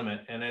sky's the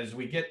limit. And as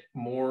we get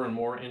more and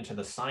more into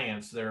the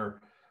science,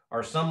 there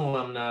are some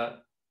lemna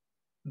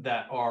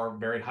that are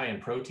very high in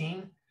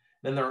protein.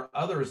 Then there are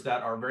others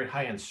that are very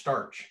high in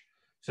starch.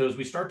 So as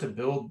we start to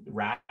build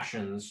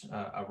rations,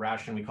 a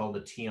ration we call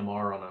the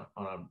TMR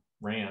on a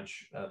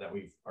ranch that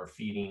we are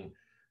feeding,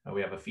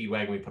 we have a feed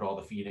wagon we put all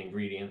the feed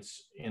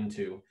ingredients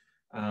into.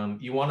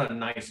 You want a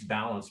nice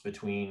balance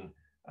between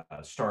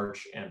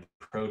starch and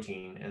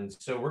protein. And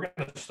so we're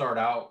going to start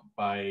out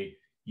by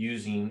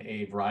using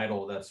a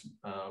varietal that's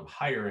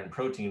higher in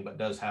protein, but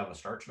does have a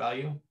starch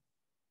value.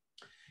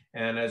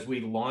 And as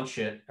we launch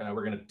it,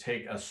 we're going to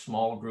take a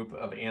small group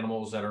of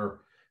animals that are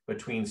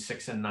between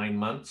 6 and 9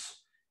 months.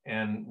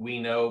 And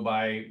we know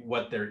by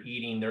what they're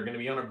eating, they're going to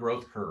be on a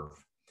growth curve.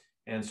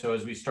 And so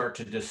as we start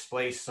to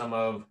displace some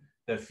of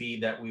the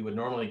feed that we would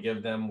normally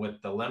give them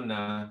with the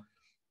lemna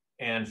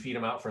and feed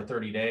them out for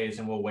 30 days,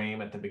 and we'll weigh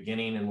them at the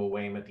beginning and we'll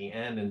weigh them at the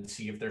end and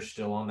see if they're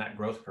still on that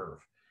growth curve.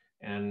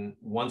 And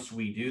once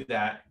we do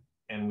that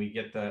and we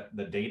get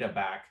the data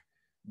back,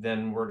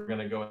 then we're going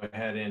to go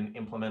ahead and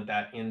implement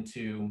that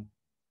into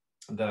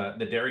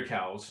the dairy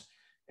cows.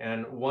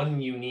 And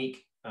one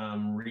unique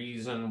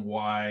reason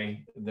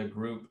why the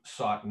group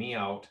sought me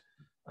out,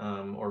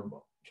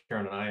 or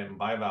Karen and I at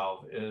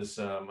BiValve, is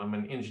I'm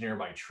an engineer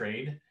by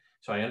trade.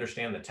 So I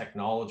understand the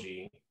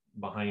technology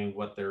behind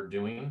what they're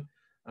doing.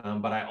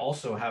 But I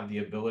also have the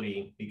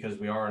ability, because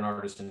we are an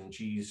artisan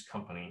cheese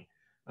company,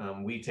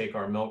 we take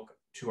our milk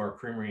to our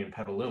creamery in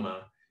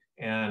Petaluma.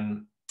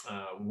 And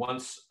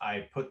once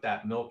I put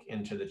that milk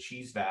into the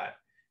cheese vat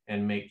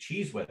and make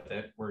cheese with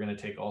it, we're going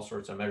to take all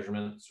sorts of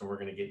measurements, and we're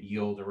going to get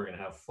yield, and we're going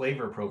to have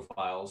flavor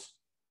profiles,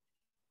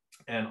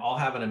 and I'll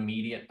have an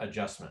immediate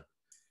adjustment.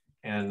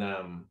 And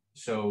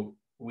so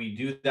we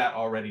do that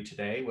already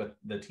today with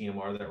the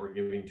TMR that we're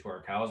giving to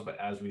our cows. But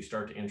as we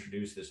start to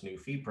introduce this new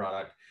feed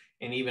product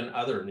and even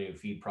other new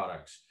feed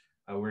products,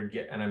 we're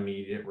getting an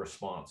immediate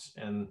response.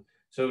 And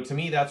so to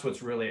me, that's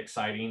what's really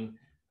exciting.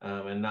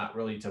 And not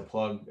really to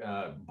plug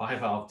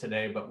BiValve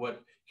today, but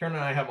what Karen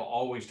and I have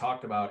always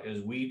talked about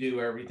is we do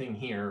everything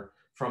here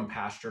from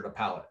pasture to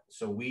pallet.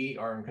 So we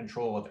are in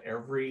control of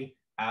every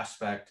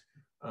aspect,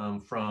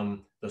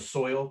 from the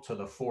soil to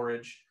the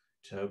forage,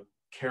 to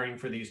caring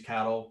for these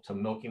cattle, to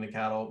milking the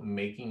cattle,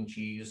 making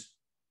cheese,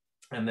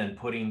 and then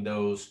putting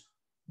those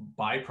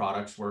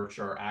byproducts, which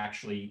are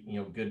actually,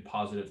 good,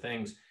 positive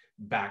things,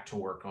 back to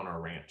work on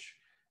our ranch.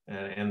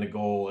 And the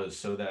goal is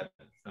so that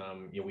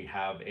we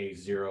have a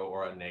 0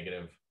 or a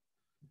negative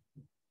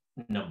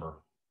number.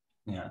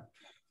 Yeah.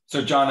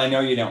 So John, I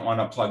know you don't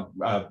want to plug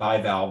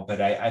BiValve, but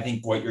I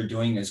think what you're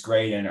doing is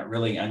great, and it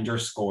really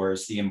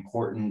underscores the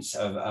importance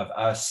of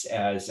us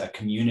as a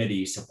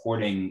community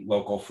supporting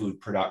local food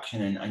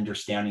production and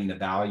understanding the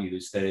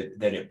values that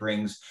it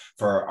brings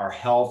for our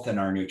health and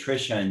our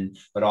nutrition,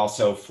 but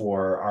also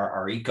for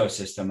our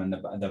ecosystem and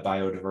the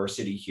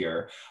biodiversity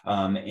here.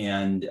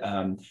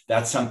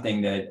 That's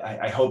something that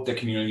I hope the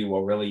community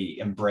will really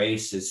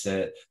embrace, is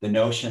the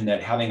notion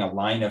that having a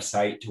line of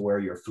sight to where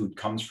your food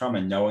comes from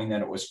and knowing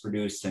that it was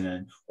produced in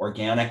an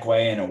organic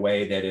way, in a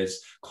way that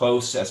is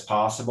close as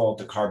possible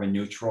to carbon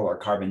neutral or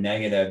carbon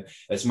negative,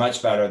 is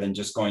much better than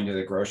just going to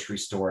the grocery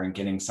store and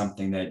getting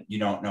something that you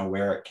don't know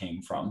where it came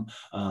from.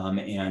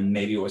 And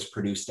maybe it was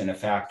produced in a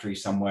factory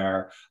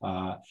somewhere.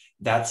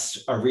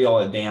 That's a real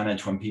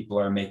advantage when people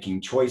are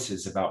making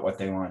choices about what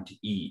they want to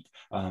eat,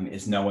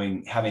 is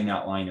having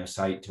that line of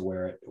sight to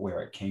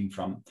where it came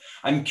from.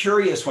 I'm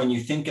curious, when you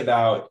think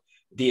about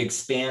the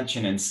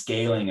expansion and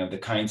scaling of the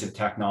kinds of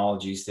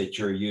technologies that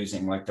you're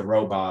using, like the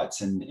robots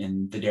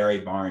in the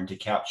dairy barn to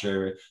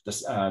capture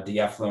the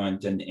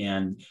effluent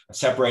and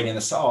separating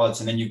the solids.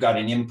 And then you've got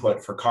an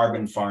input for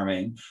carbon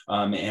farming.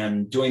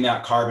 And doing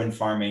that carbon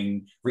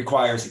farming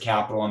requires a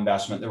capital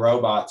investment. The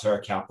robots are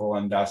a capital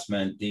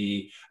investment.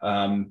 The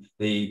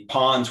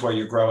ponds where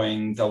you're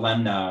growing the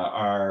lemna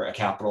are a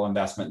capital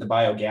investment. The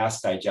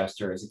biogas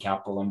digester is a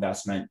capital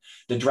investment.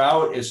 The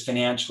drought is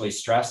financially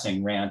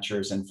stressing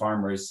ranchers and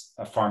farmers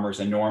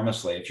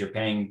enormously. If you're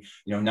paying,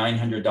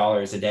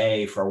 $900 a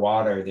day for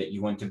water that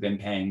you wouldn't have been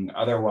paying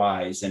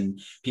otherwise, and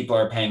people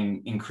are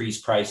paying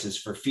increased prices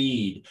for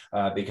feed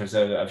because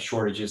of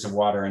shortages of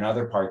water in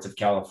other parts of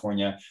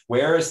California,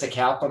 where is the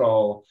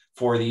capital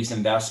for these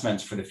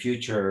investments for the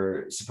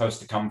future supposed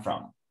to come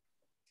from?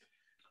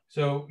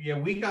 So yeah,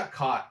 we got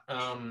caught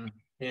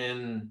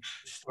in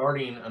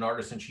starting an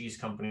artisan cheese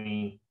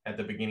company at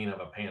the beginning of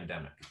a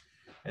pandemic.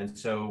 And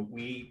so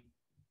we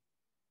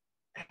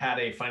had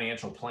a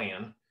financial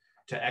plan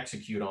to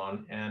execute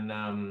on.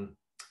 And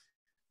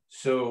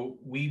so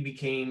we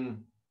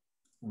became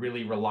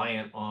really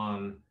reliant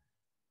on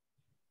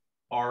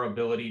our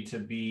ability to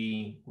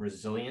be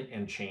resilient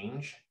and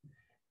change.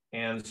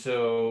 And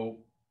so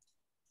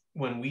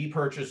when we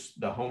purchased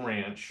the home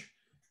ranch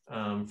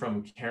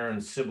from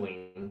Karen's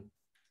sibling,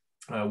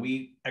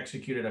 we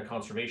executed a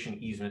conservation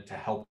easement to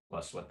help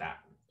us with that.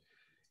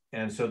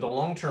 And so the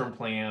long-term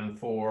plan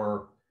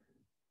for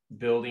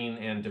building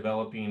and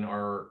developing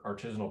our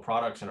artisanal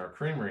products and our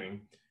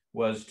creamery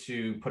was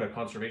to put a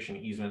conservation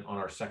easement on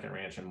our second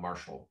ranch in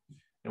Marshall.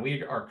 And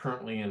we are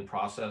currently in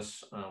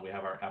process. We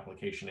have our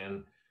application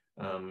in.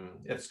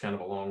 It's kind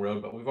of a long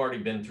road, but we've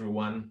already been through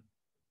one.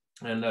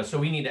 And so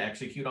we need to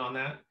execute on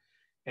that.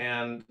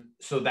 And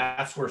so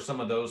that's where some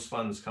of those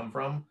funds come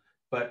from.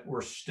 But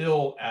we're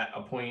still at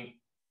a point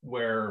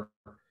where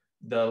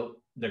the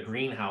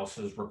greenhouse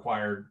is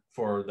required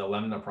for the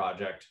Lemna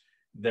project.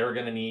 They're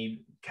going to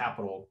need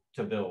capital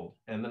to build.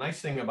 And the nice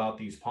thing about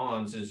these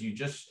ponds is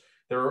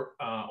they're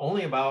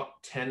only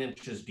about 10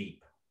 inches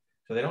deep.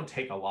 So they don't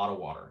take a lot of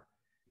water.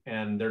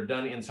 And they're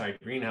done inside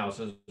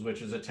greenhouses,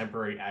 which is a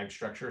temporary ag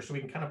structure. So we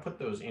can kind of put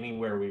those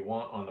anywhere we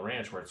want on the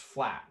ranch where it's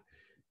flat.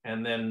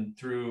 And then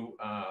through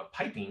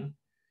piping,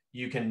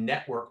 you can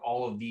network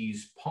all of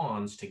these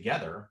ponds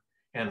together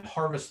and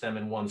harvest them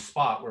in one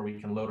spot where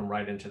we can load them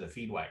right into the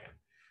feed wagon.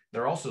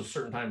 There are also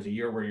certain times a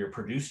year where you're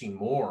producing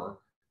more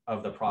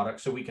of the product,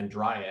 so we can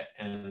dry it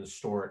and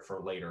store it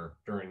for later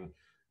during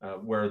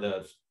where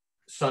the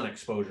sun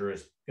exposure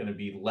is going to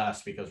be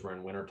less because we're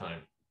in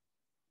wintertime.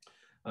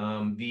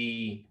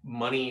 The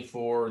money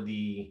for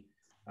the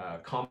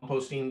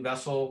composting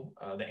vessel,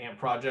 the AMP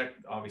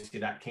project, obviously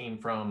that came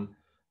from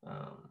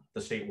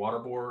the State Water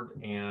Board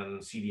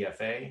and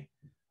CDFA.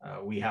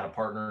 We had a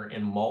partner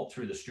in MALT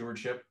through the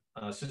Stewardship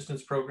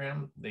Assistance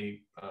Program.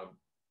 They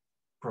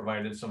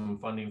provided some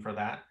funding for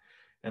that.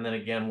 And then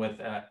again with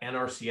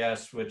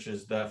NRCS, which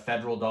is the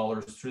federal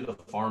dollars through the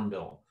Farm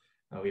Bill.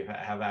 We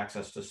have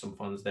access to some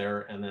funds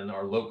there. And then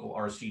our local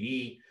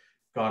RCD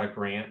got a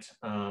grant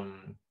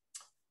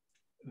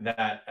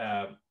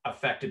that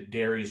affected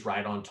dairies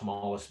right on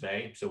Tomales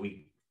Bay. So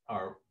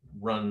our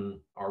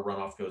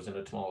runoff goes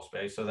into Tomales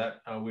Bay. So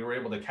that we were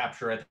able to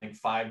capture, I think,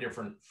 5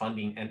 different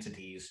funding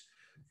entities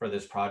for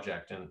this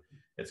project. And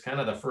it's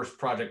kind of the first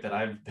project that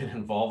I've been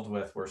involved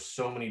with where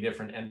so many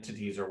different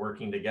entities are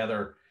working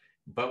together,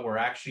 but we're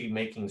actually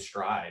making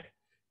stride.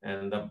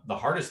 And the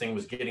hardest thing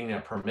was getting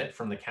a permit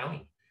from the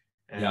county.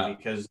 And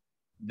because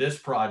this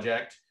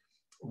project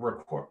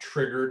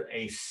triggered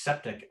a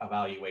septic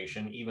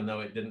evaluation, even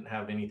though it didn't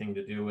have anything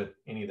to do with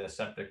any of the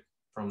septic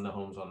from the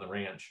homes on the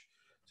ranch.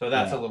 So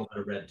that's a little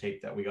bit of red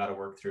tape that we got to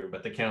work through,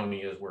 but the county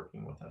is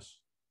working with us.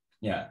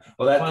 Yeah,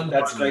 well,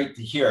 that's great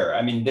to hear.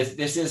 I mean,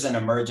 this is an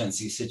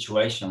emergency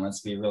situation. Let's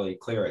be really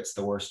clear. It's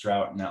the worst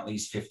drought in at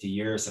least 50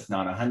 years, if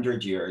not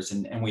 100 years.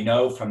 And we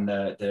know from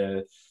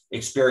the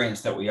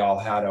experience that we all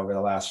had over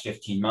the last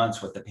 15 months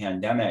with the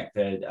pandemic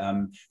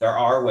that there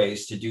are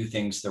ways to do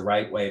things the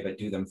right way, but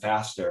do them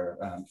faster,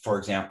 for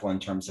example, in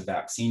terms of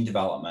vaccine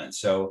development.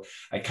 So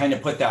I kind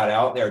of put that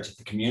out there to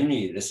the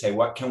community to say,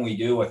 what can we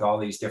do with all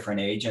these different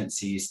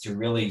agencies to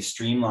really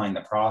streamline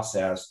the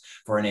process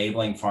for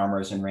enabling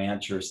farmers and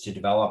ranchers to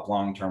develop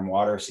long-term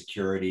water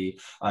security?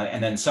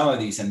 And then some of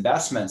these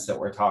investments that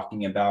we're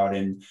talking about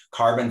in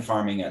carbon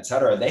farming, et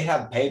cetera, they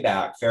have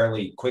payback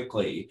fairly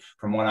quickly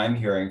from what I'm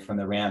hearing from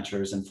the ranchers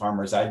and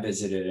farmers I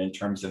visited in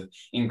terms of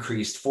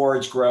increased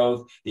forage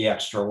growth, the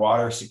extra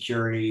water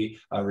security,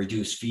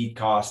 reduced feed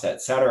costs,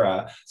 et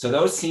cetera. So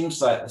those seem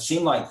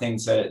like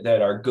things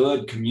that are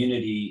good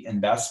community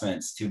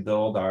investments to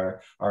build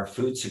our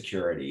food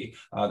security.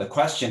 The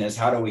question is,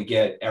 how do we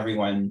get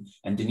everyone,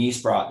 and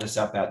Denise brought this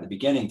up at the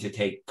beginning, to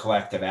take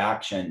collective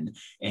action?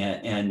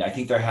 And I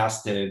think there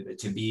has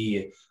to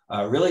be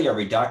really a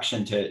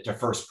reduction to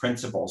first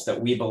principles, that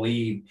we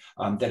believe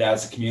that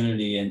as a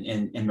community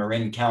in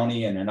Marin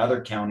County and in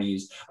other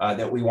counties,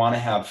 that we want to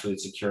have food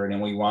security,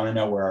 and we want to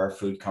know where our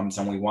food comes,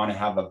 and we want to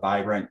have a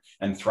vibrant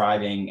and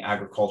thriving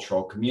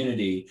agricultural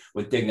community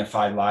with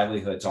dignified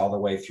livelihoods all the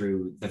way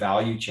through the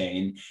value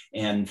chain.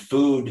 And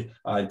food,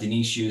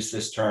 Denise used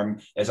this term,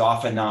 is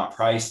often not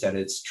priced at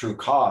its true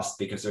cost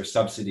because there's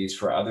subsidies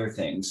for other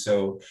things.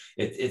 So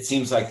it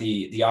seems like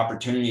the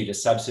opportunity to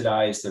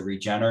subsidize the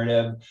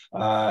regenerative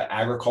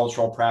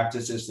agricultural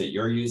practices that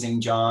you're using,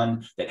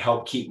 John, that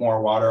help keep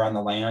more water on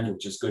the land,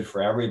 which is good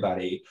for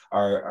everybody,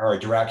 are a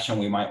direction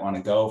we might want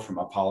to go from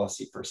a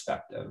policy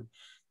perspective.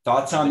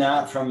 Thoughts on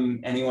that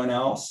from anyone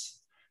else?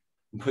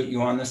 Put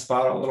you on the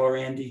spot a little,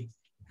 Randy.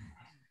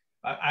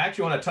 I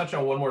actually want to touch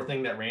on one more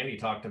thing that Randy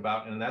talked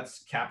about, and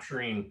that's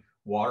capturing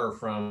water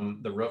from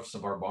the roofs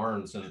of our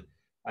barns. And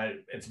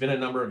it's been a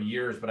number of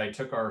years, but I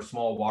took our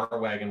small water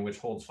wagon, which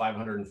holds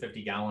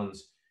 550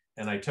 gallons,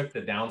 and I took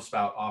the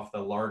downspout off the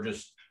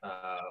largest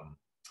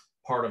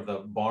part of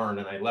the barn,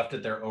 and I left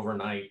it there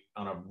overnight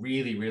on a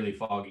really, really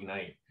foggy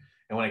night.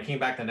 And when I came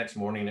back the next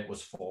morning, it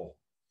was full.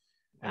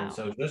 Wow. And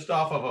so just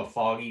off of a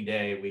foggy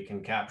day, we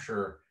can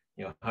capture,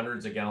 you know,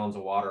 hundreds of gallons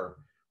of water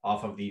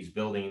off of these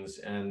buildings,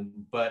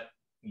 but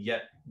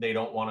yet they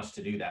don't want us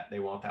to do that. They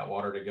want that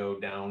water to go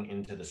down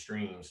into the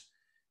streams.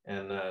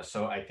 And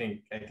so I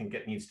think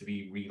it needs to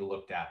be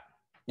re-looked at.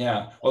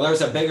 Yeah, well,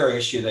 there's a bigger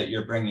issue that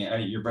you're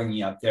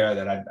bringing up there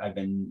that I've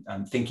been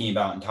thinking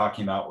about and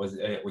talking about,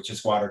 which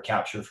is water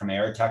capture from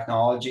air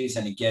technologies.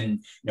 And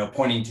again,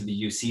 pointing to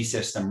the UC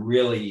system,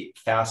 really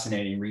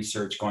fascinating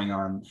research going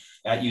on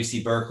at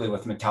UC Berkeley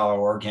with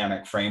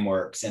metallo-organic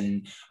frameworks,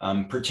 and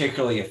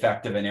particularly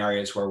effective in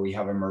areas where we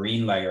have a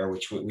marine layer,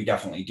 which we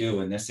definitely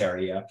do in this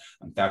area.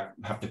 In fact,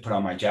 I have to put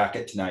on my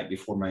jacket tonight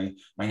before my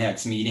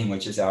next meeting,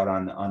 which is out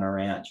on our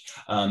ranch.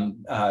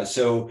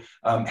 So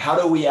how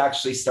do we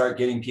actually start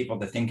getting people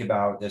to think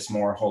about this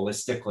more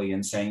holistically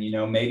and saying,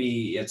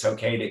 maybe it's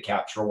okay to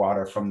capture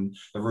water from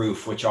the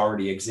roof, which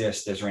already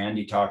exists, as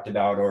Randy talked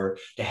about, or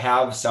to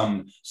have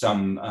some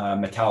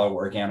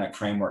metallo-organic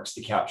frameworks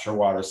to capture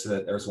water so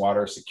that there's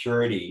water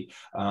security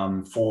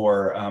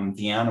for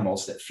the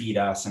animals that feed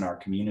us and our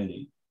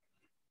community.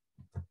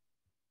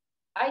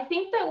 I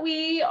think that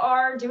we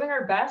are doing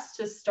our best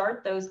to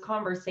start those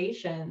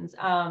conversations.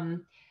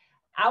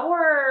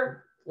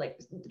 Our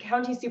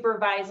county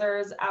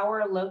supervisors,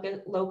 our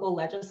local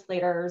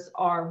legislators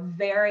are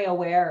very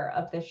aware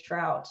of this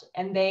drought,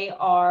 and they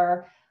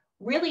are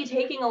really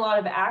taking a lot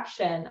of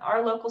action.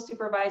 Our local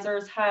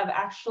supervisors have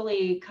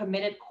actually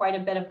committed quite a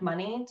bit of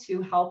money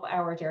to help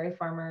our dairy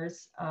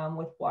farmers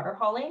with water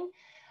hauling.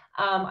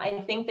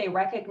 I think they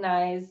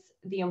recognize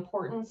the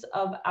importance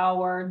of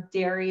our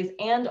dairies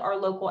and our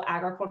local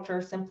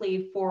agriculture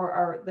simply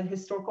for the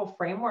historical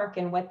framework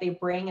and what they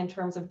bring in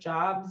terms of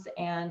jobs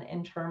and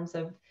in terms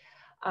of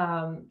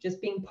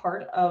just being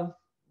part of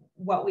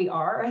what we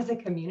are as a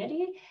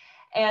community.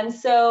 And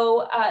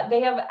so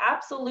they have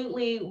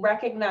absolutely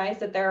recognized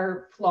that there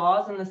are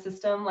flaws in the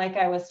system, like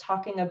I was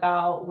talking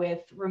about with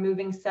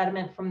removing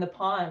sediment from the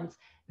ponds.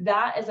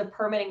 That is a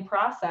permitting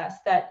process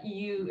that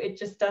it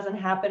just doesn't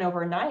happen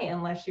overnight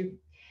unless you.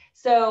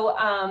 So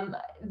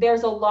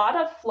there's a lot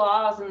of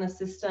flaws in the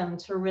system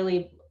to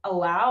really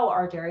allow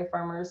our dairy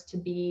farmers to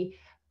be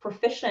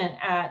proficient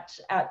at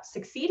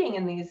succeeding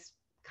in these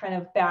kind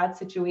of bad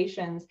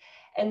situations.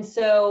 And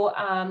so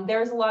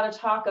there's a lot of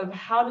talk of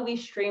how do we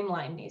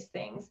streamline these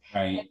things.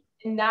 Right.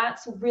 And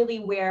that's really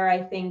where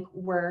I think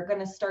we're going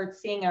to start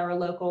seeing our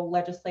local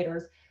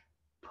legislators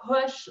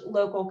push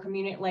local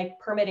community,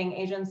 permitting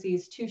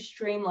agencies, to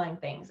streamline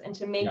things and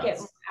to make it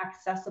more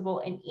accessible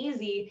and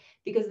easy,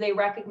 because they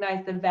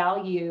recognize the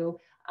value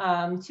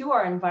to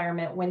our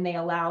environment when they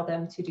allow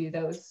them to do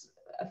those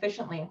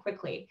efficiently and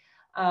quickly.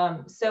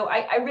 So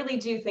I really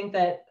do think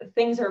that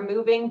things are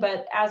moving,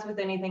 but as with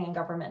anything in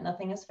government,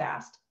 nothing is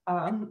fast.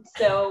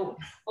 So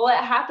will it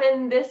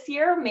happen this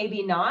year?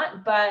 Maybe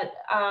not, but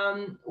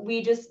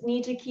we just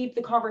need to keep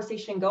the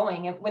conversation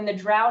going. And when the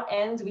drought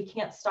ends, we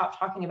can't stop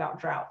talking about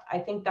drought. I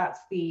think that's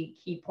the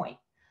key point.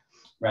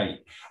 Right.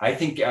 I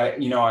think, I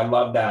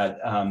love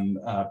that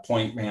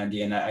point,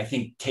 Randy. And I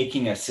think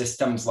taking a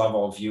systems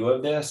level view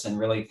of this and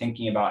really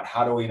thinking about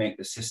how do we make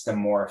the system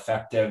more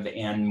effective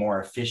and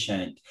more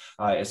efficient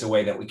is a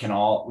way that we can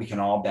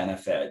all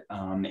benefit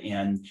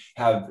and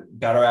have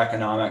better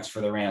economics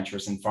for the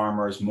ranchers and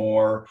farmers,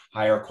 more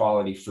higher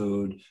quality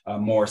food,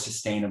 more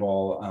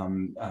sustainable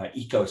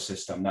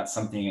ecosystem. That's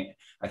something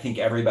I think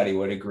everybody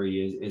would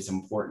agree is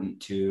important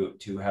to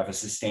have a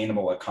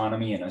sustainable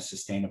economy and a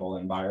sustainable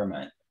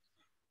environment.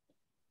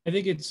 I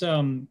think it's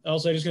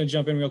also, I'm just going to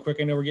jump in real quick.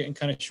 I know we're getting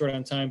kind of short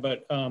on time,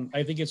 but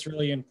I think it's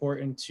really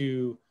important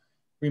to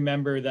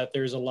remember that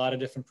there's a lot of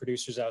different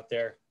producers out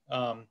there.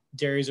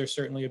 Dairies are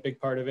certainly a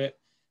big part of it,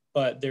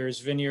 but there's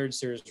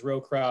vineyards, there's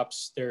row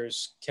crops,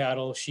 there's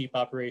cattle, sheep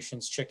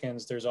operations,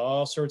 chickens. There's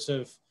all sorts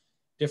of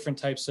different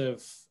types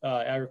of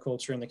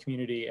agriculture in the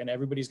community, and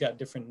everybody's got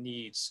different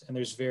needs. And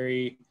there's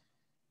very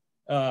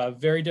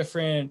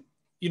different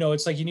you know,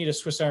 it's like you need a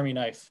Swiss Army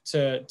knife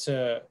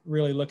to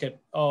really look at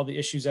all the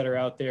issues that are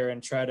out there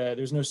and try to,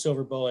 there's no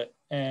silver bullet,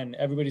 and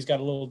everybody's got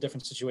a little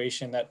different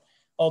situation that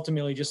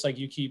ultimately, just like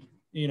you keep,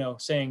 you know,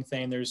 saying,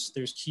 Thane, there's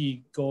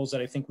key goals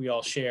that I think we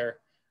all share,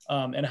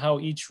 and how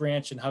each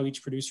ranch and how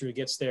each producer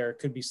gets there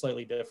could be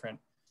slightly different.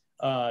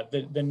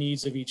 The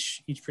needs of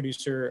each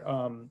producer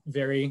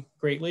vary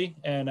greatly.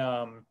 And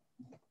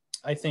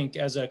I think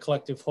as a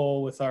collective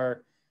whole, with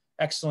our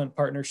excellent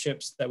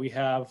partnerships that we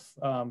have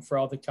for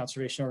all the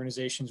conservation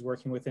organizations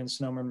working within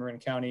Sonoma and Marin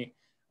County,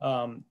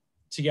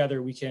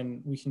 together we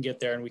can get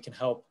there, and we can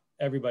help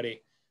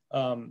everybody,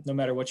 no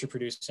matter what you're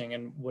producing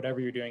and whatever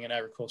you're doing in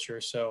agriculture.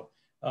 So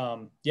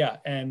yeah,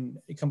 and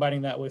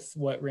combining that with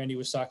what Randi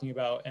was talking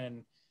about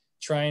and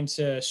trying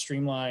to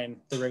streamline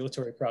the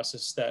regulatory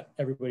process that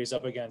everybody's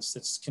up against,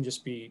 it can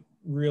just be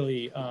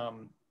really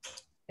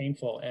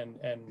painful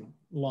and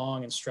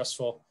long and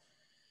stressful.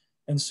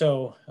 And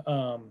so,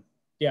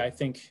 yeah, I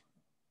think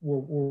we're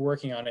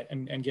working on it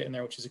and getting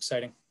there, which is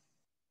exciting.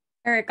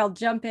 Eric, I'll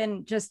jump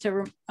in just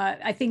to,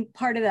 I think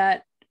part of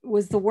that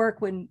was the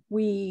work when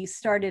we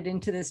started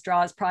into this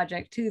Draws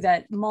project too,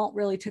 that MALT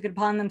really took it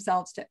upon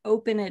themselves to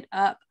open it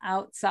up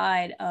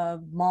outside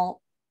of MALT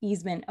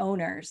easement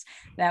owners,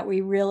 that we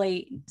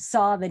really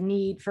saw the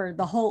need for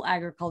the whole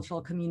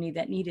agricultural community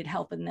that needed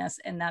help in this.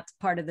 And that's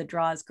part of the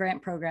Draws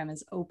grant program,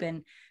 is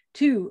open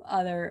to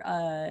other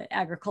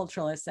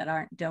agriculturalists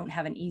that don't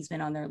have an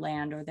easement on their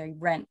land, or they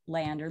rent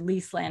land or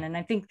lease land. And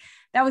I think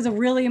that was a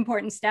really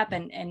important step.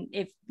 And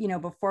if, you know,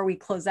 before we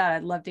close out,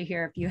 I'd love to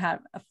hear if you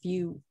have a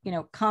few, you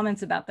know,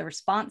 comments about the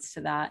response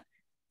to that.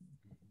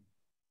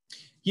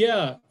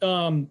 Yeah,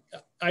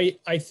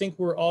 I think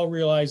we're all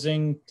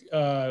realizing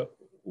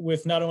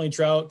with not only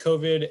drought,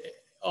 COVID,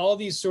 all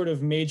these sort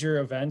of major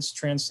events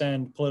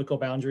transcend political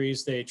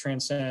boundaries. They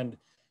transcend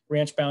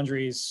ranch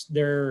boundaries.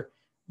 They're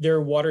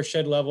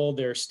watershed level,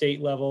 they're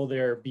state level,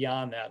 they're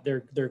beyond that.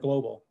 They're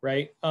global,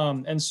 right?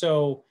 And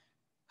so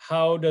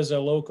how does a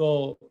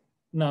local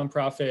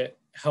nonprofit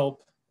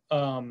help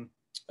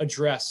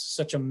address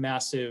such a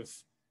massive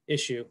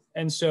issue?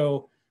 And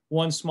so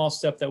one small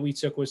step that we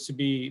took was to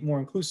be more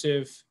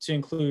inclusive, to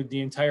include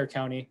the entire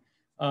county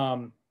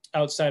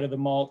outside of the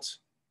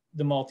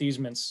MALT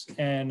easements.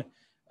 And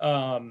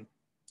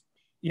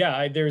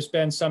yeah, there's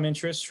been some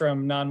interest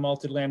from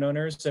non-malted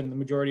landowners, and the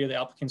majority of the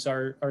applicants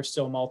are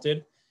still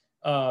malted.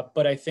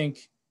 But I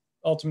think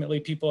ultimately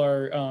people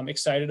are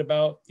excited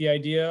about the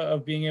idea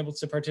of being able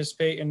to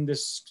participate in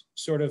this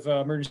sort of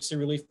emergency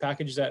relief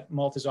package that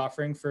MALT is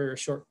offering for a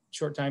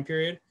short time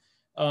period.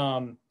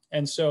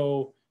 And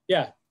so,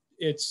 yeah,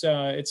 it's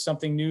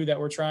something new that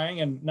we're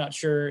trying, and not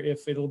sure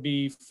if it'll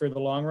be for the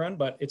long run,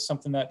 but it's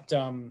something that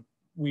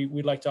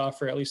we'd like to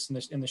offer, at least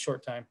in the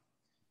short time.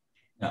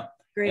 Yeah,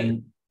 great.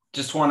 And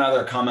just one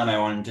other comment I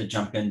wanted to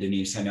jump in,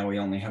 Denise. I know we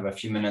only have a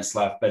few minutes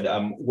left, but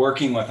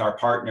working with our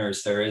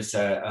partners, there is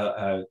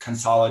a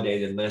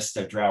consolidated list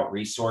of drought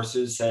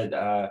resources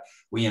that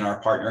we and our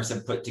partners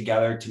have put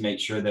together to make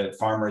sure that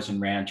farmers and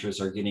ranchers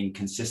are getting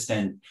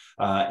consistent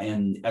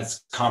and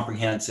as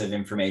comprehensive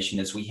information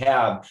as we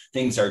have.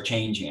 Things are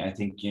changing. I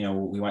think, you know,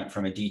 we went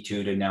from a D2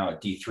 to now a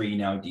D3,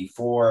 now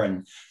D4.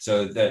 And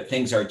so the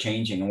things are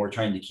changing, and we're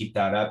trying to keep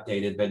that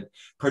updated. But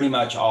pretty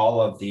much all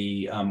of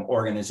the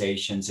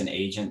organizations and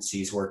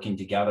agencies working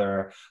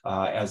together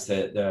as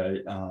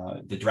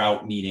the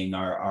drought meeting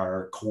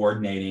are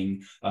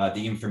coordinating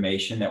the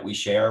information that we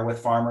share with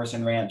farmers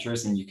and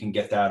ranchers. And you can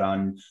get that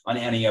on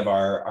any of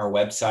our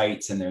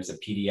websites, and there's a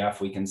PDF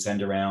we can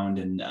send around.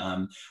 And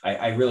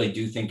I really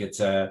do think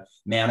it's a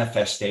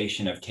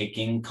manifestation of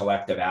taking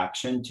collective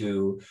action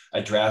to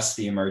address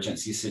the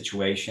emergency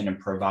situation and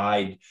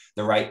provide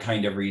the right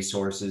kind of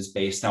resources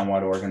based on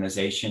what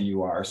organization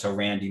you are. So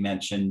Randi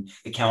mentioned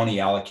the county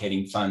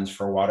allocating funds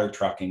for water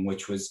trucking,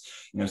 which was,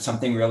 you know,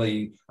 something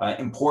really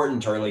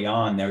important early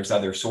on. There's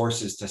other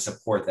sources to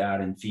support that,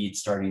 and feed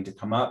starting to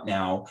come up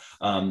now.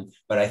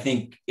 But I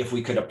think if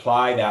we could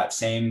apply that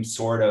same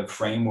sort of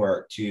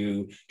framework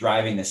to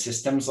driving the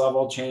systems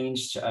level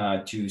change,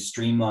 to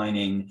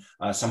streamlining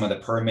some of the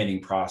permitting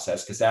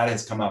process, because that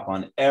has come up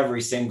on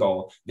every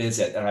single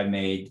visit that I've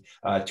made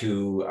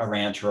to a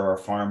rancher or a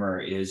farmer,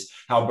 is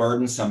how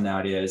burdensome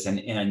that is.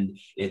 And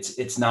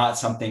it's not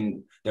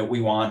something that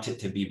we want it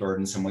to be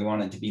burdensome. We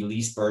want it to be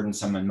least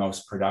burdensome and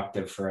most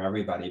productive for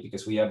everybody,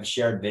 because we have a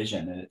shared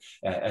vision.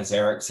 As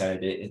Eric said,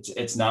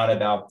 it's not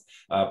about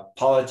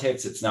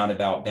politics. It's not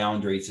about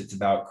boundaries. It's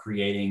about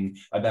creating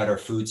a better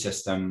food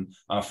system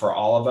for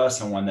all of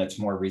us, and one that's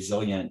more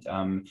resilient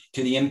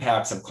to the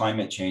impacts of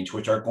climate change,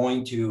 which are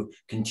going to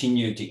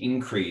continue to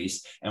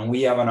increase. And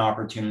we have an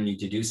opportunity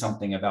to do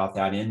something about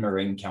that in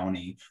Marin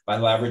County by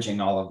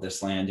leveraging all of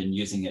this land and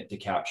using it to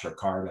capture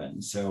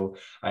carbon. So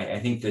I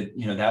think that,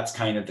 you know, that's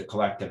kind of the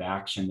collective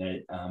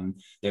action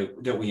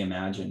that we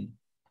imagine.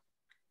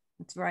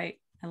 That's right.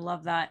 I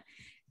love that.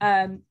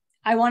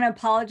 I want to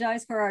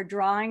apologize for our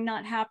drawing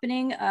not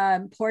happening.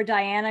 Poor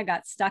Diana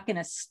got stuck in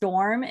a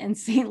storm in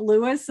St.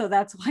 Louis, so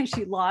that's why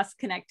she lost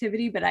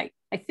connectivity. But I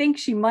think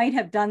she might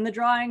have done the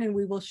drawing, and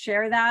we will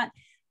share that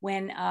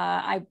when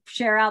I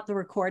share out the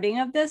recording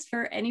of this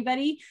for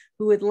anybody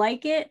who would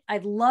like it.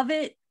 I'd love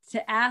it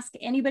to ask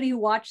anybody who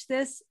watched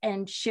this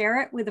and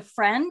share it with a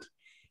friend.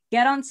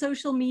 Get on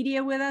social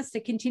media with us to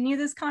continue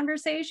this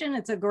conversation.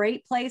 It's a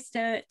great place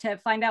to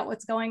find out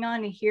what's going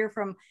on and hear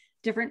from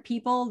different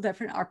people,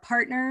 our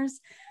partners.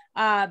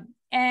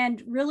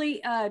 And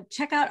really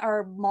check out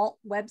our MALT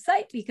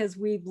website, because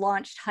we've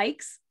launched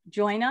hikes.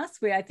 Join us.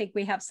 I think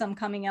we have some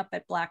coming up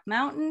at Black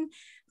Mountain.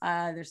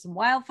 There's some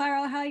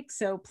wildfire hikes,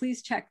 so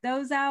please check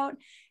those out.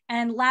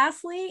 And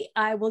lastly,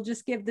 I will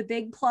just give the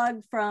big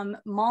plug from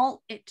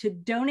MALT to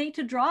donate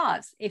to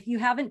Drought. If you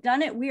haven't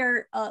done it, we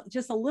are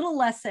just a little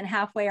less than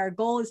halfway. Our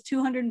goal is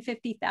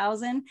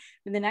 250,000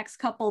 for the next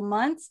couple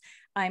months.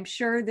 I'm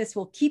sure this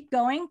will keep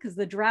going because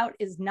the drought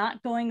is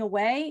not going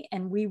away,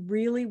 and we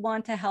really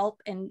want to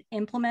help and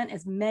implement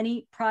as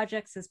many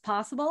projects as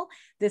possible.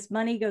 This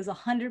money goes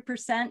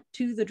 100%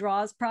 to the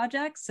Drought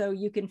project, so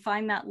you can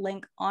find that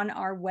link on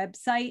our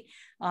website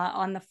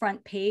on the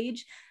front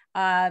page.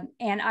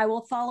 And I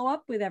will follow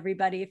up with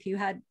everybody.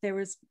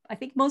 I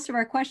think most of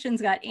our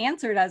questions got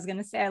answered. I was going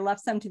to say I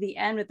left some to the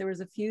end, but there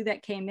was a few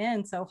that came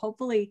in. So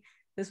hopefully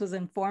this was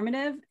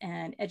informative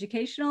and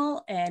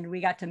educational, and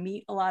we got to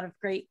meet a lot of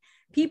great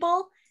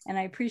people. And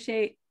I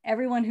appreciate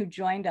everyone who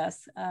joined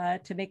us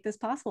to make this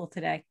possible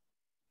today.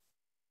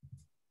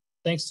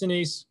 Thanks,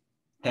 Denise.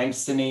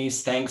 Thanks,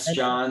 Denise. Thanks,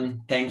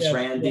 John. Thanks,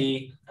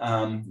 Randy.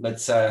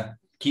 Let's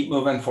keep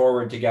moving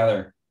forward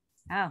together.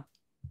 Wow.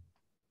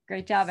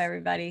 Great job,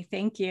 everybody.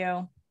 Thank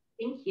you.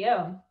 Thank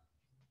you.